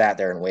I just sat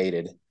there and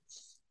waited.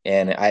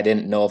 And I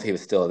didn't know if he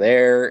was still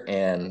there.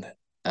 And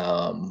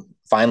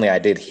finally I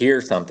did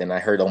hear something. I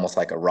heard almost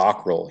like a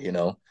rock roll.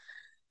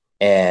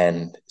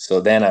 And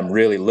so then I'm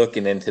really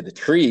looking into the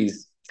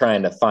trees,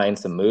 trying to find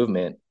some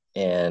movement.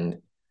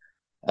 And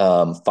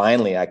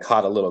finally I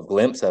caught a little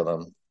glimpse of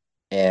him,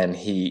 and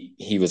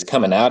he was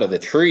coming out of the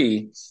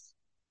tree,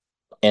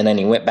 and then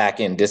he went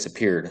back in,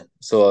 disappeared.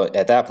 So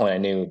at that point I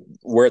knew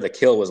where the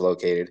kill was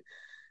located,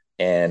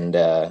 and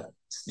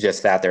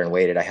just sat there and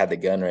waited. I had the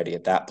gun ready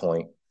at that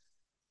point.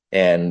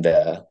 And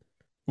what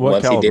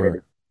once caliber? he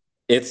did,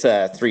 it's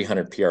a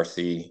 300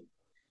 PRC.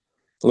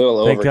 A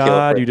little Thank overkill. Thank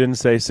God you didn't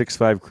say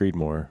 6.5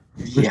 Creedmoor.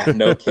 Yeah,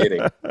 no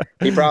kidding.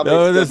 He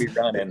probably still be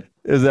running.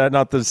 Is that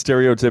not the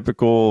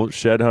stereotypical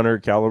shed hunter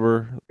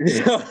caliber?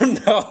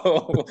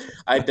 No.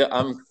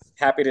 I'm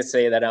happy to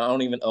say that I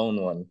don't even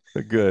own one.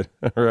 Good.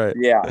 All right.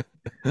 Yeah.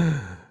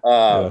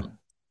 Yeah.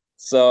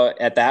 So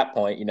at that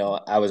point,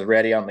 I was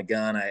ready on the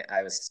gun.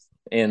 I was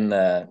in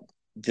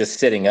just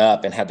sitting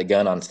up and had the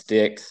gun on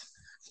sticks,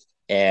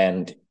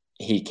 and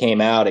he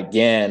came out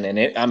again, and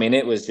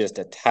it was just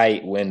a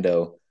tight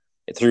window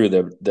through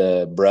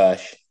the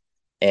brush.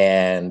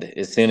 And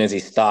as soon as he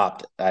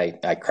stopped,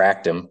 I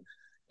cracked him,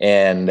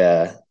 and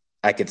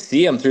I could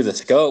see him through the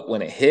scope.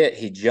 When it hit,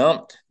 he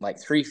jumped like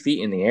 3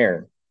 feet in the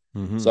air.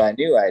 Mm-hmm. So I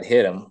knew I'd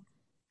hit him.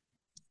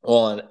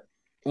 Well, and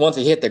once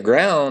he hit the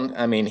ground,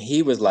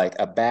 he was like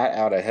a bat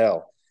out of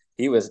hell.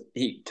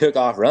 He took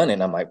off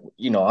running. I'm like,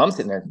 I'm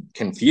sitting there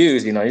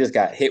confused. He just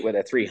got hit with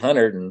a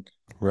 300, and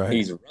right.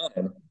 He's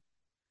running.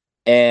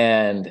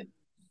 And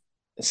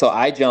so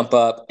I jump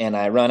up and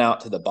I run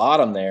out to the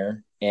bottom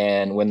there.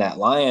 And when that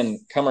lion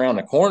come around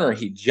the corner,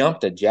 he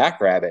jumped a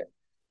jackrabbit,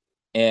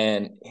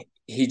 and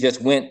he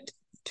just went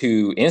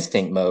to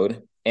instinct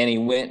mode, and he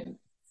went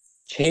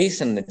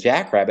chasing the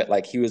jackrabbit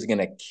like he was going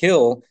to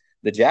kill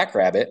the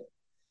jackrabbit.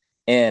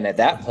 And at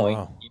that point,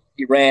 Wow.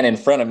 he ran in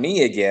front of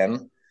me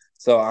again.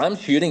 So I'm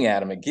shooting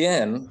at him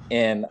again,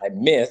 and I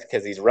missed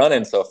because he's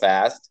running so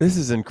fast. This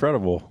is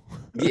incredible.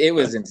 It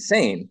was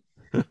insane.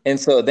 And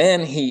so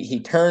then he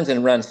turns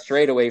and runs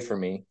straight away from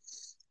me,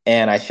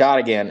 and I shot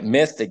again,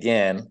 missed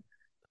again,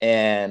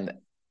 and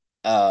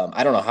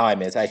I don't know how I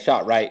missed. I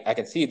shot right. I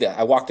could see that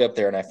I walked up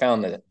there and I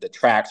found the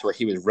tracks where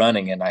he was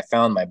running, and I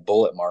found my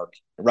bullet mark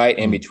right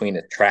in between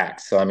the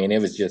tracks. So I mean, it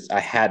was just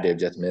I had to have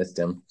just missed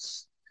him.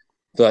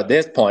 So at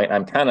this point,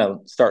 I'm kind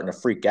of starting to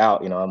freak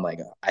out. I'm like,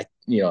 I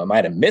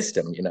might have missed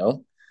him.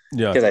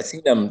 Yeah. Because I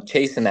seen him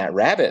chasing that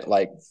rabbit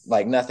like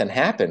nothing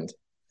happened.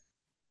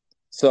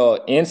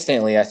 So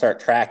instantly, I start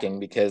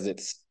tracking because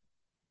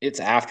it's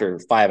after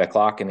 5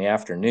 o'clock in the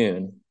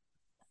afternoon,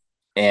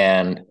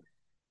 and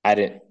I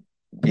didn't,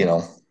 you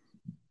know,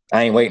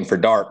 I ain't waiting for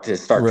dark to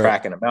start Right.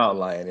 tracking a mountain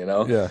lion.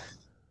 Yeah.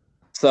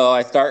 So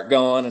I start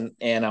going,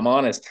 and I'm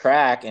on his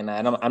track, and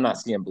I'm not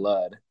seeing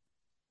blood.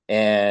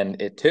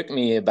 And it took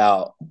me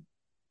about,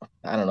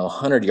 I don't know,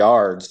 100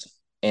 yards,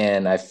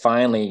 and I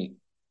finally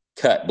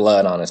cut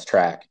blood on his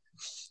track.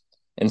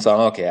 And so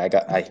I'm okay.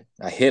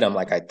 I hit him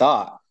like I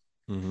thought.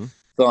 Mm-hmm.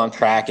 So I'm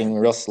tracking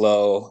real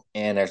slow,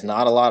 and there's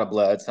not a lot of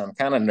blood, so I'm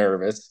kind of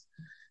nervous.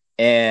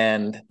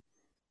 And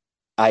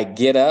I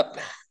get up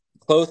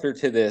closer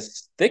to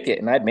this thicket,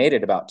 and I'd made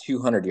it about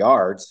 200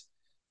 yards,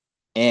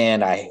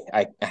 and I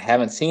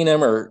haven't seen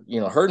him or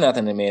heard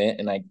nothing in a minute,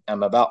 and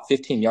I'm about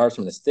 15 yards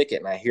from this thicket,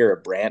 and I hear a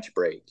branch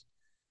break.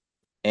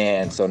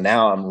 And so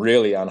now I'm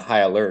really on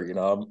high alert.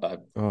 I've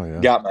Oh yeah.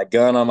 got my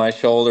gun on my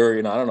shoulder.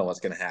 I don't know what's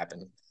going to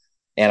happen.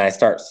 And I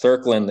start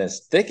circling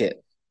this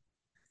thicket,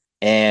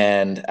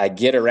 and I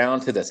get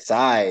around to the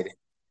side,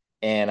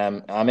 and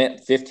I'm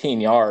at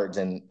 15 yards,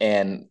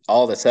 and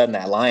all of a sudden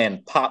that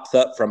lion pops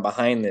up from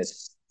behind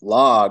this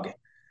log,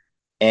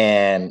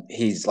 and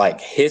he's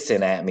like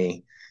hissing at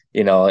me,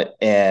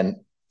 and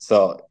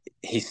so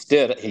he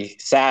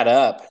sat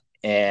up,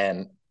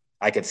 and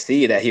I could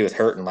see that he was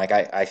hurting. Like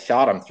I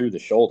shot him through the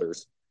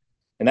shoulders.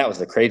 And that was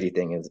the crazy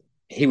thing, is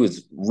he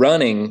was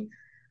running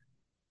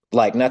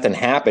like nothing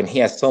happened. He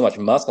has so much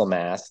muscle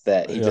mass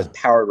that he Yeah. just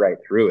powered right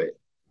through it.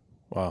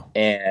 Wow.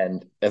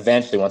 And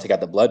eventually, once he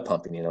got the blood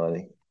pumping,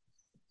 he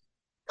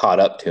caught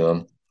up to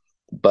him.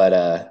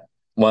 But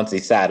once he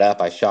sat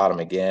up, I shot him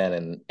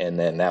again, and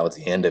then that was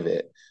the end of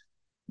it.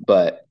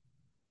 But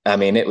I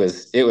mean, it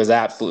was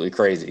absolutely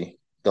crazy,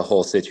 the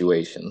whole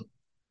situation.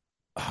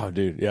 Oh,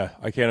 dude. Yeah.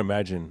 I can't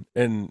imagine.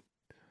 And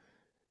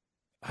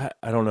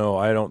I don't know.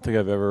 I don't think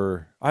I've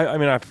ever. I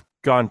mean, I've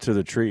gone to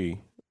the tree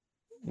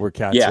where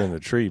cats are Yeah, in the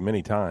tree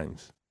many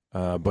times,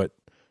 but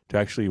to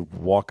actually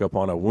walk up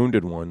on a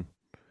wounded one,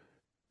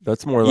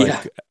 that's more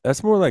yeah,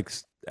 like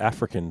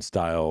African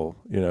style,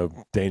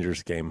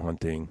 dangerous game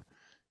hunting.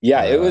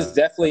 yeah. It was Uh,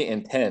 definitely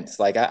intense.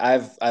 Like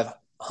I've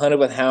hunted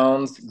with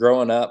hounds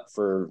growing up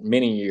for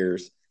many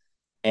years,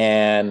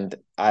 and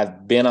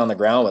I've been on the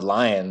ground with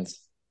lions,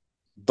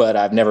 but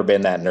I've never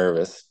been that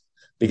nervous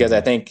because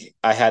I mhm. think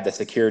I had the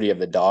security of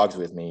the dogs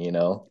with me.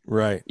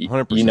 Right. Y-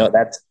 100%.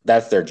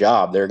 that's their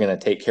job. They're going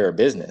to take care of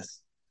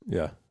business.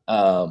 Yeah.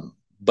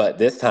 But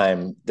this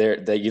time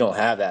that you don't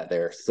have that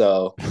there.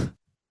 So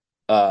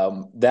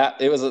that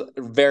it was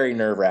very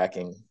nerve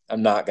wracking.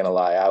 I'm not going to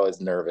lie. I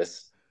was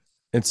nervous.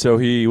 And so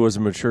he was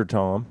a mature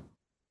Tom.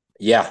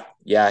 Yeah.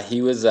 Yeah.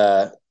 He was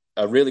a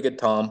really good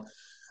Tom.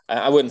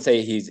 I wouldn't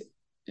say he's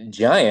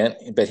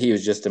giant, but he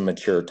was just a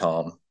mature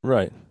Tom.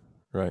 Right.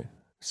 Right.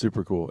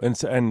 Super cool.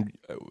 And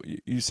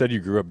you said you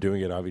grew up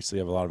doing it. Obviously,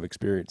 you have a lot of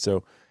experience.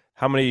 So,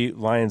 how many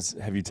lions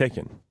have you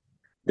taken?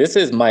 This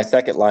is my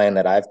second lion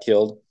that I've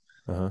killed.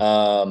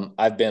 Uh-huh.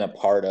 I've been a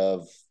part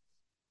of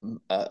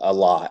a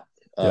lot.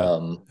 Yeah.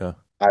 Um, Yeah.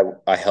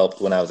 I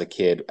helped when I was a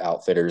kid,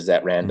 outfitters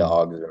that ran Mm.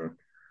 dogs,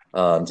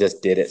 and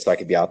just did it so I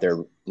could be out there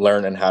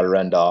learning how to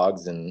run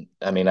dogs. And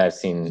I mean, I've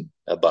seen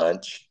a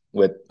bunch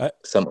with I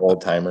some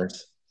old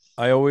timers.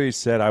 I always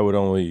said I would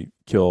only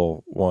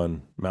kill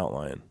one mountain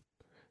lion,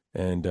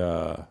 and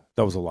that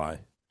was a lie.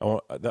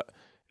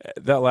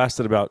 That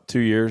lasted about 2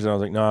 years, and I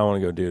was like, no, I want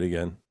to go do it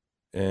again.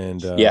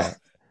 And Yeah,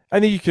 I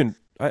think you can.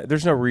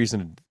 There's no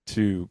reason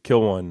to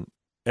kill one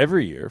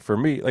every year. For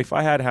me, like if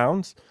I had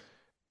hounds,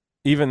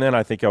 even then,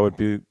 I think I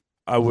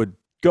would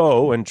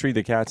go and treat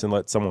the cats and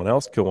let someone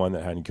else kill one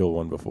that hadn't killed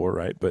one before,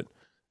 right? But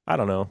I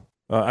don't know.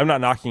 I'm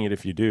not knocking it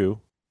if you do,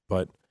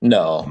 but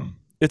no,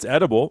 it's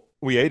edible.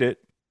 We ate it.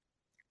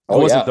 It oh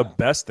wasn't the yeah.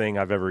 best thing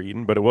I've ever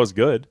eaten, but it was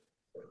good.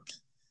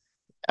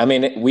 I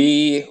mean,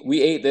 we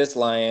ate this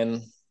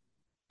lion,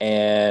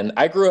 and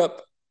I grew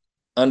up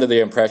under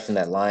the impression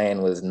that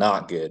lion was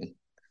not good.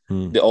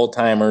 Hmm. The old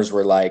timers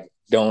were like,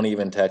 "Don't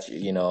even touch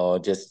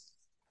it, just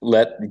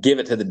give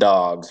it to the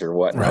dogs or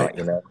Right.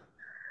 whatnot."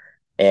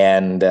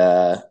 And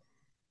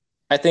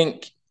I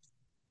think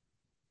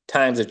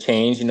times have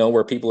changed,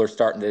 where people are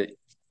starting to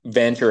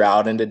venture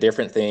out into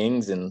different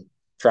things and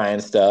trying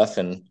stuff.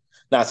 And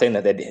not saying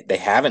that they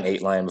haven't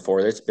ate lion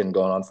before; it's been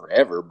going on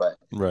forever. But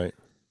Right.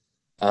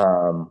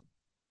 um,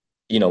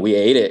 we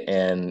ate it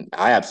and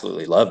I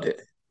absolutely loved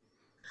it.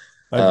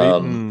 I've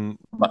Um, eaten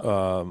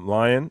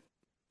lion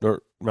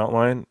or mountain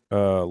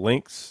lion,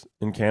 lynx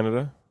in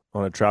Canada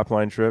on a trap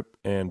line trip,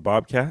 and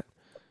bobcat.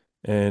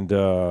 And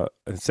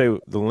I'd say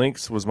the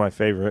lynx was my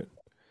favorite,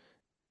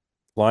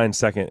 lion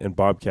second, and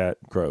bobcat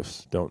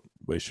gross. Don't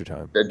waste your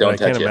time. And I don't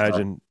can't touch it,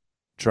 huh? imagine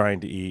trying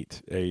to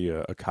eat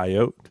a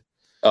coyote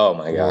Oh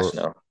my gosh, or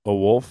no. a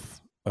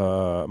wolf.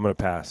 I'm gonna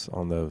pass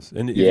on those.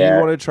 And if you Yeah,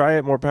 want to try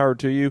it, more power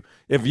to you.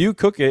 If you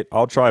cook it,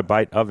 I'll try a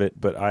bite of it,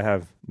 but I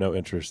have no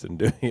interest in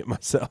doing it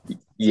myself.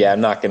 yeah,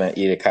 I'm not gonna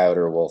eat a coyote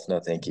or a wolf. No,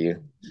 thank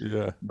you.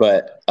 Yeah.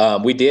 But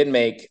we did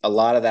make a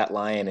lot of that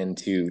lion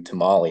into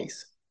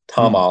tamales.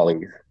 Mm.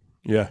 Tamales.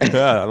 Yeah.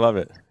 Yeah. I love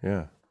it.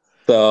 Yeah.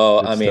 So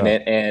Good I mean, stuff.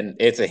 and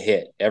it's a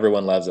hit.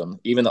 Everyone loves them.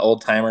 Even the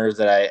old timers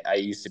that I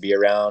used to be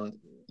around,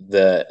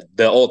 the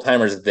old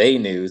timers they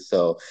knew,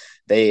 so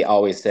they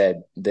always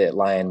said that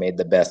Lion made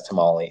the best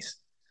tamales.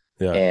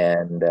 Yeah.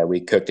 And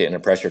we cooked it in a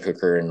pressure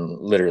cooker and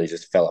literally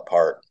just fell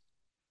apart.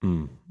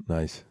 Mm.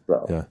 Nice.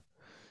 So Yeah.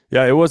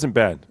 Yeah. It wasn't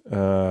bad.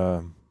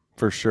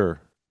 For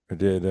sure. I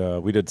did.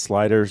 We did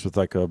sliders with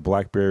like a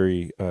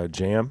blackberry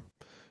jam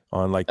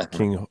on like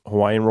King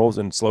Hawaiian rolls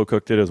and slow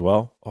cooked it as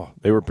well. Oh,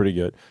 they were pretty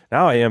good.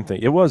 Now I am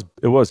thinking it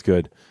was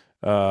good.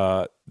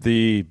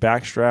 The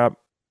backstrap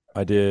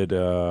I did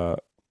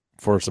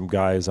for some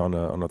guys on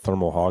a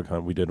thermal hog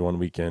hunt. We did one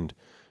weekend,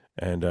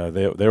 and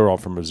they were all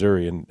from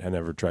Missouri and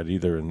never tried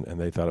either, and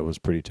they thought it was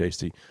pretty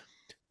tasty.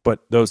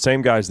 But those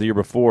same guys the year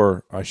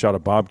before, I shot a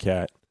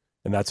bobcat,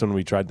 and that's when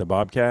we tried the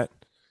bobcat,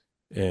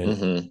 and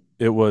mhm.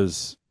 it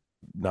was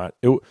not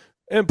it.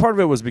 And part of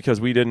it was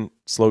because we didn't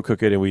slow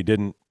cook it and we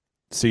didn't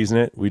season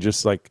it. We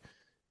just like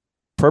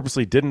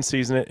purposely didn't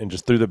season it and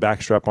just threw the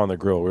backstrap on the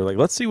grill. We were like,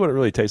 let's see what it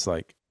really tastes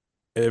like.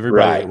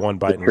 Everybody ate Right. one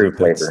The bite and was true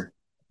like, flavor.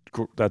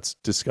 that's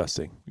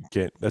disgusting. You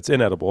can't. That's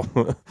inedible.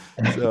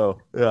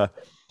 So yeah.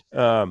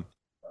 Um,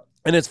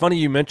 and it's funny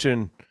you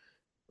mentioned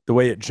the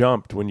way it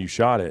jumped when you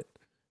shot it.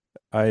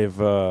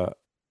 I've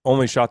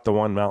only shot the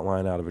one mountain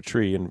lion out of a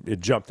tree, and it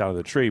jumped out of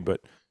the tree.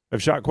 But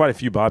I've shot quite a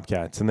few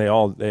bobcats, and they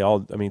all.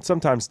 I mean,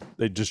 sometimes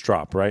they just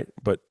drop, right?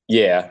 But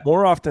Yeah.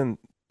 more often,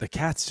 the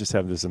cats just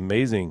have this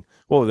amazing.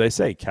 Well, they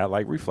say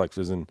cat-like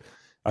reflexes, and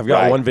I've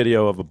got Right. one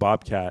video of a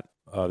bobcat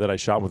that I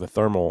shot with a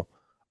thermal.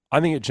 I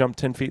think it jumped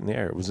 10 feet in the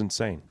air. It was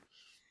insane.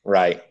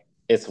 Right.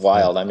 It's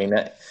Yeah. wild. I mean,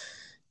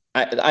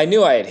 I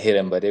knew I had hit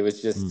him, but it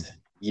was Mm. just,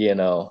 you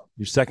know,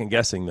 You're second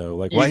guessing though.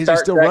 Like, you why is he start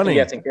still second running?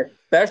 guessing,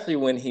 especially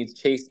when he's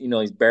he's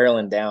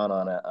barreling down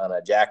on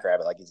a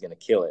jackrabbit like he's gonna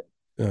kill it.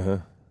 Uh huh.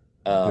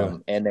 Yeah.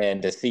 And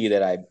then to see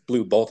that I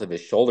blew both of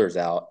his shoulders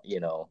out,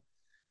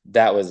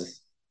 that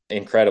was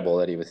incredible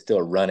that he was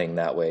still running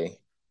that way.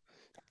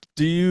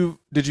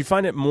 Did you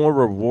find it more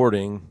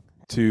rewarding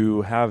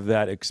to have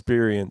that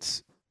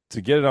experience,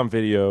 to get it on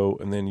video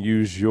and then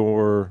use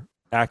your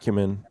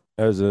acumen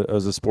as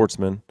a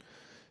sportsman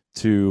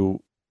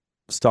to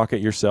stalk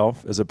it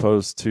yourself as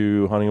opposed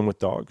to hunting them with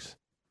dogs?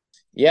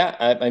 Yeah,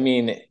 I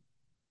mean,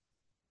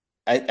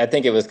 I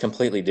think it was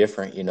completely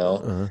different,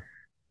 Uh-huh.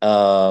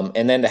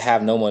 and then to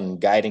have no one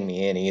guiding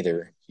me in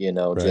either,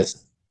 Right.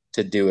 just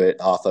to do it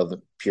off of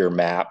pure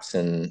maps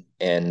and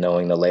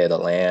knowing the lay of the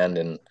land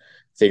and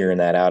figuring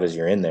that out as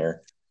you're in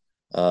there.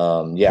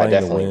 Yeah, Playing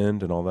the definitely.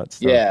 wind and all that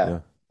stuff. Yeah, Yeah.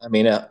 I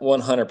mean,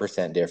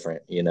 100%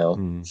 different.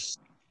 Mm.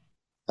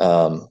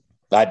 Um,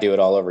 I'd do it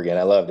all over again.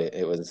 I loved it.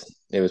 It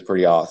was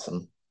pretty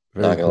awesome.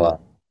 Very Not gonna lie.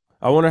 cool.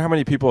 I wonder how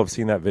many people have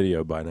seen that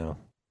video by now.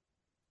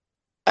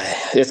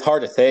 It's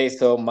hard to say.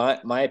 So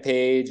my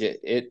page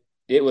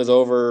it was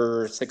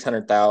over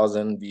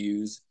 600,000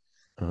 views,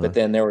 Uh-huh. but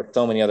then there were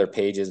so many other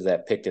pages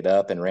that picked it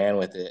up and ran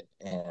with it,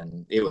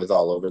 and it was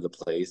all over the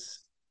place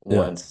Yeah.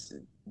 once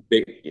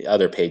big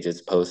other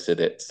pages posted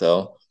it.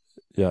 So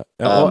Yeah.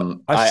 Well,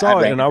 I I saw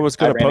it ran and I was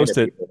I going to ran into post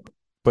it, people.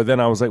 but then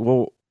I was like,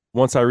 well,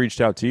 once I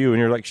reached out to you and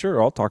you're like,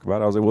 sure, I'll talk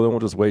about it. I was like, well, then we'll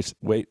just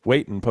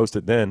wait and post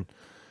it then.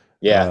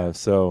 Yeah,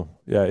 So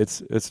yeah,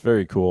 it's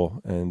very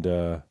cool. And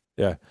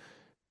yeah,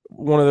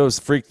 one of those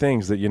freak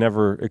things that you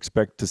never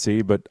expect to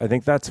see, but I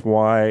think that's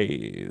why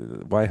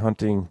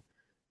hunting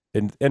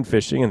and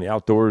fishing and the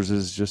outdoors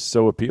is just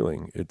so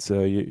appealing. It's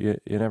you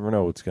never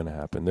know what's going to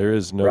happen. There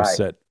is no right,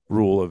 set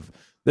rule of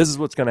this is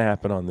what's going to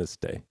happen on this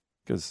day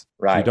because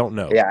you right. don't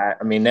know. Yeah,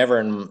 I mean,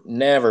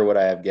 never would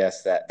I have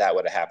guessed that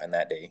would have happened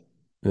that day.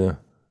 Yeah.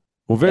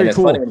 Well, And very it's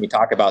funny cool. when you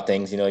talk about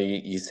things,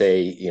 you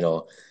say,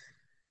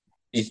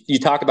 you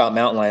talk about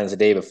mountain lions the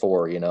day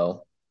before, and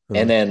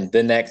Uh, then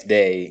the next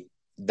day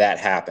that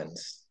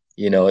happens.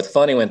 It's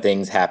funny when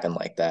things happen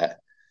like that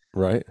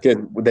right. because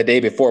the day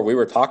before we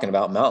were talking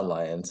about mountain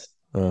lions,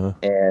 Uh,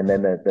 and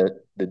then the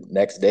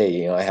next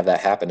day, I have that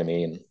happen to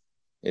me, and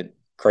it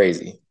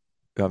crazy.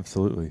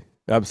 absolutely.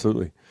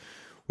 Absolutely.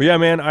 Well, yeah,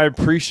 man, I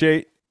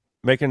appreciate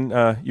making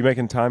you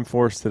making time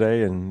for us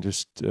today and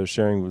just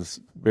sharing was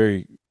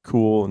very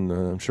cool and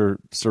I'm sure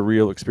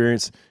surreal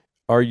experience.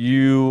 Are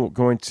you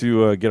going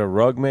to get a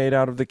rug made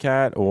out of the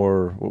cat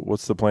or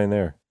what's the plan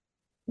there?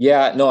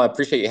 Yeah, no, I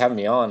appreciate you having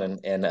me on, and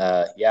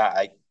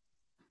yeah,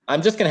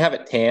 I'm just gonna have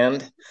it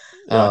tanned.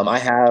 Yeah. I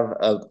have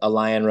a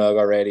lion rug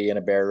already and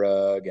a bear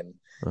rug, and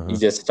you Uh-huh.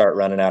 just start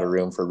running out of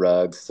room for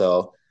rugs.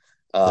 So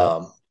Yep.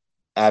 um,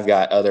 I've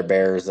got other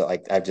bears that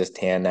like I've just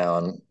tanned now,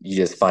 and you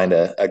just find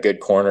a good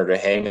corner to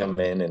hang them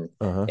in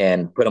Uh-huh.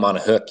 and put them on a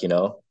hook,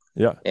 Yeah.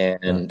 Yeah.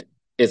 and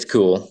it's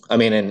cool. I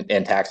mean,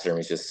 and taxidermy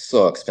is just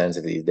so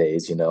expensive these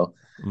days,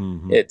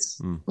 Mm-hmm. It's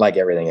Mm. like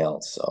everything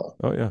else. So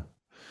Oh yeah.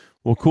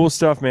 Well, cool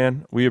stuff,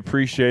 man. We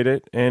appreciate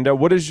it. And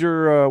what is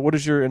your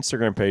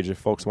Instagram page if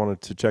folks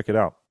wanted to check it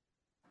out?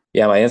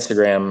 yeah, my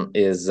Instagram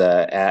is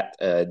at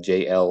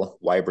JL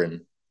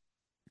Wybron.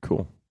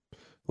 Cool.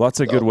 Lots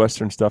of good So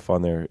Western stuff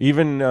on there.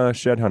 Even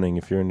shed hunting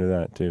if you're into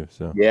that too.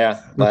 So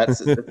yeah,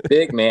 that's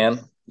big, man.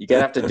 You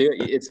gotta have to do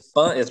it. It's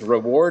fun. It's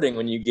rewarding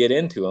when you get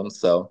into them.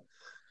 So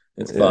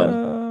it's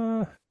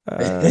fun.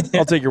 yeah,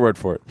 I'll take your word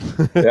for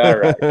All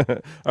right.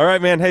 it. All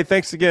right, man. Hey,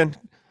 thanks again.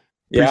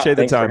 Yeah. Appreciate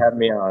the Thanks for time. having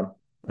me on.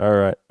 All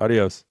right.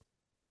 Adios.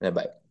 Yeah,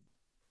 bye.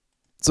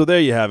 So there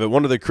you have it.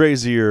 One of the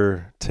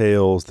crazier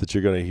tales that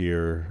you're going to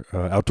hear.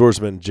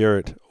 Outdoorsman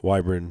Jarrett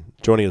Wybron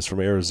joining us from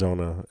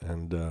Arizona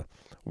and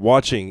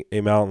watching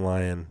a mountain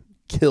lion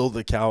kill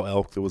the cow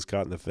elk that was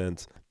caught in the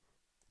fence.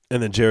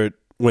 And then Jarrett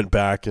went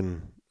back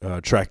and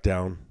tracked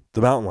down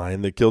the mountain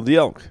lion that killed the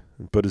elk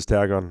and put his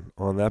tag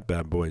on that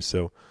bad boy.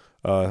 So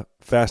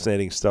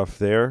fascinating stuff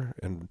there.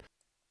 And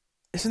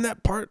isn't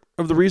that part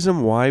of the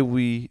reason why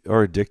we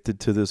are addicted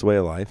to this way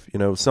of life?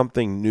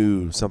 Something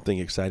new, something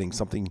exciting,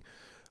 something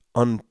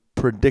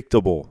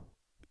unpredictable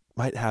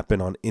might happen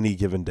on any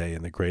given day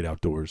in the great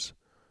outdoors.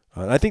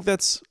 I think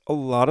that's a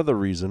lot of the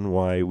reason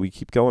why we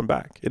keep going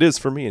back. It is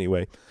for me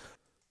anyway.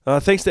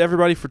 Thanks to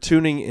everybody for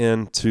tuning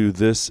in to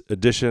this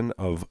edition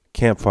of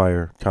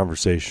Campfire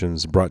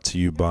Conversations, brought to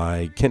you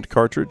by Kent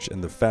Cartridge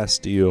and the Fast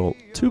Steel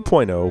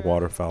 2.0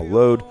 waterfowl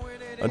load.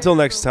 Until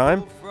next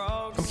time,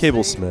 I'm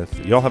Cable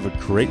Smith. Y'all have a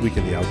great week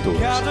in the outdoors.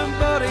 Got a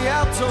buddy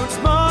out towards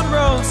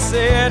Monroe,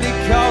 said he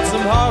caught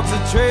some hogs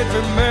to trade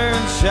for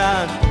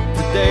moonshine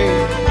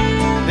today.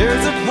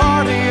 There's a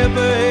party up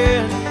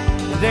ahead,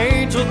 an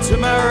angel to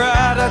my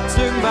right. I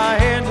took my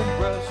hand and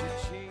brushed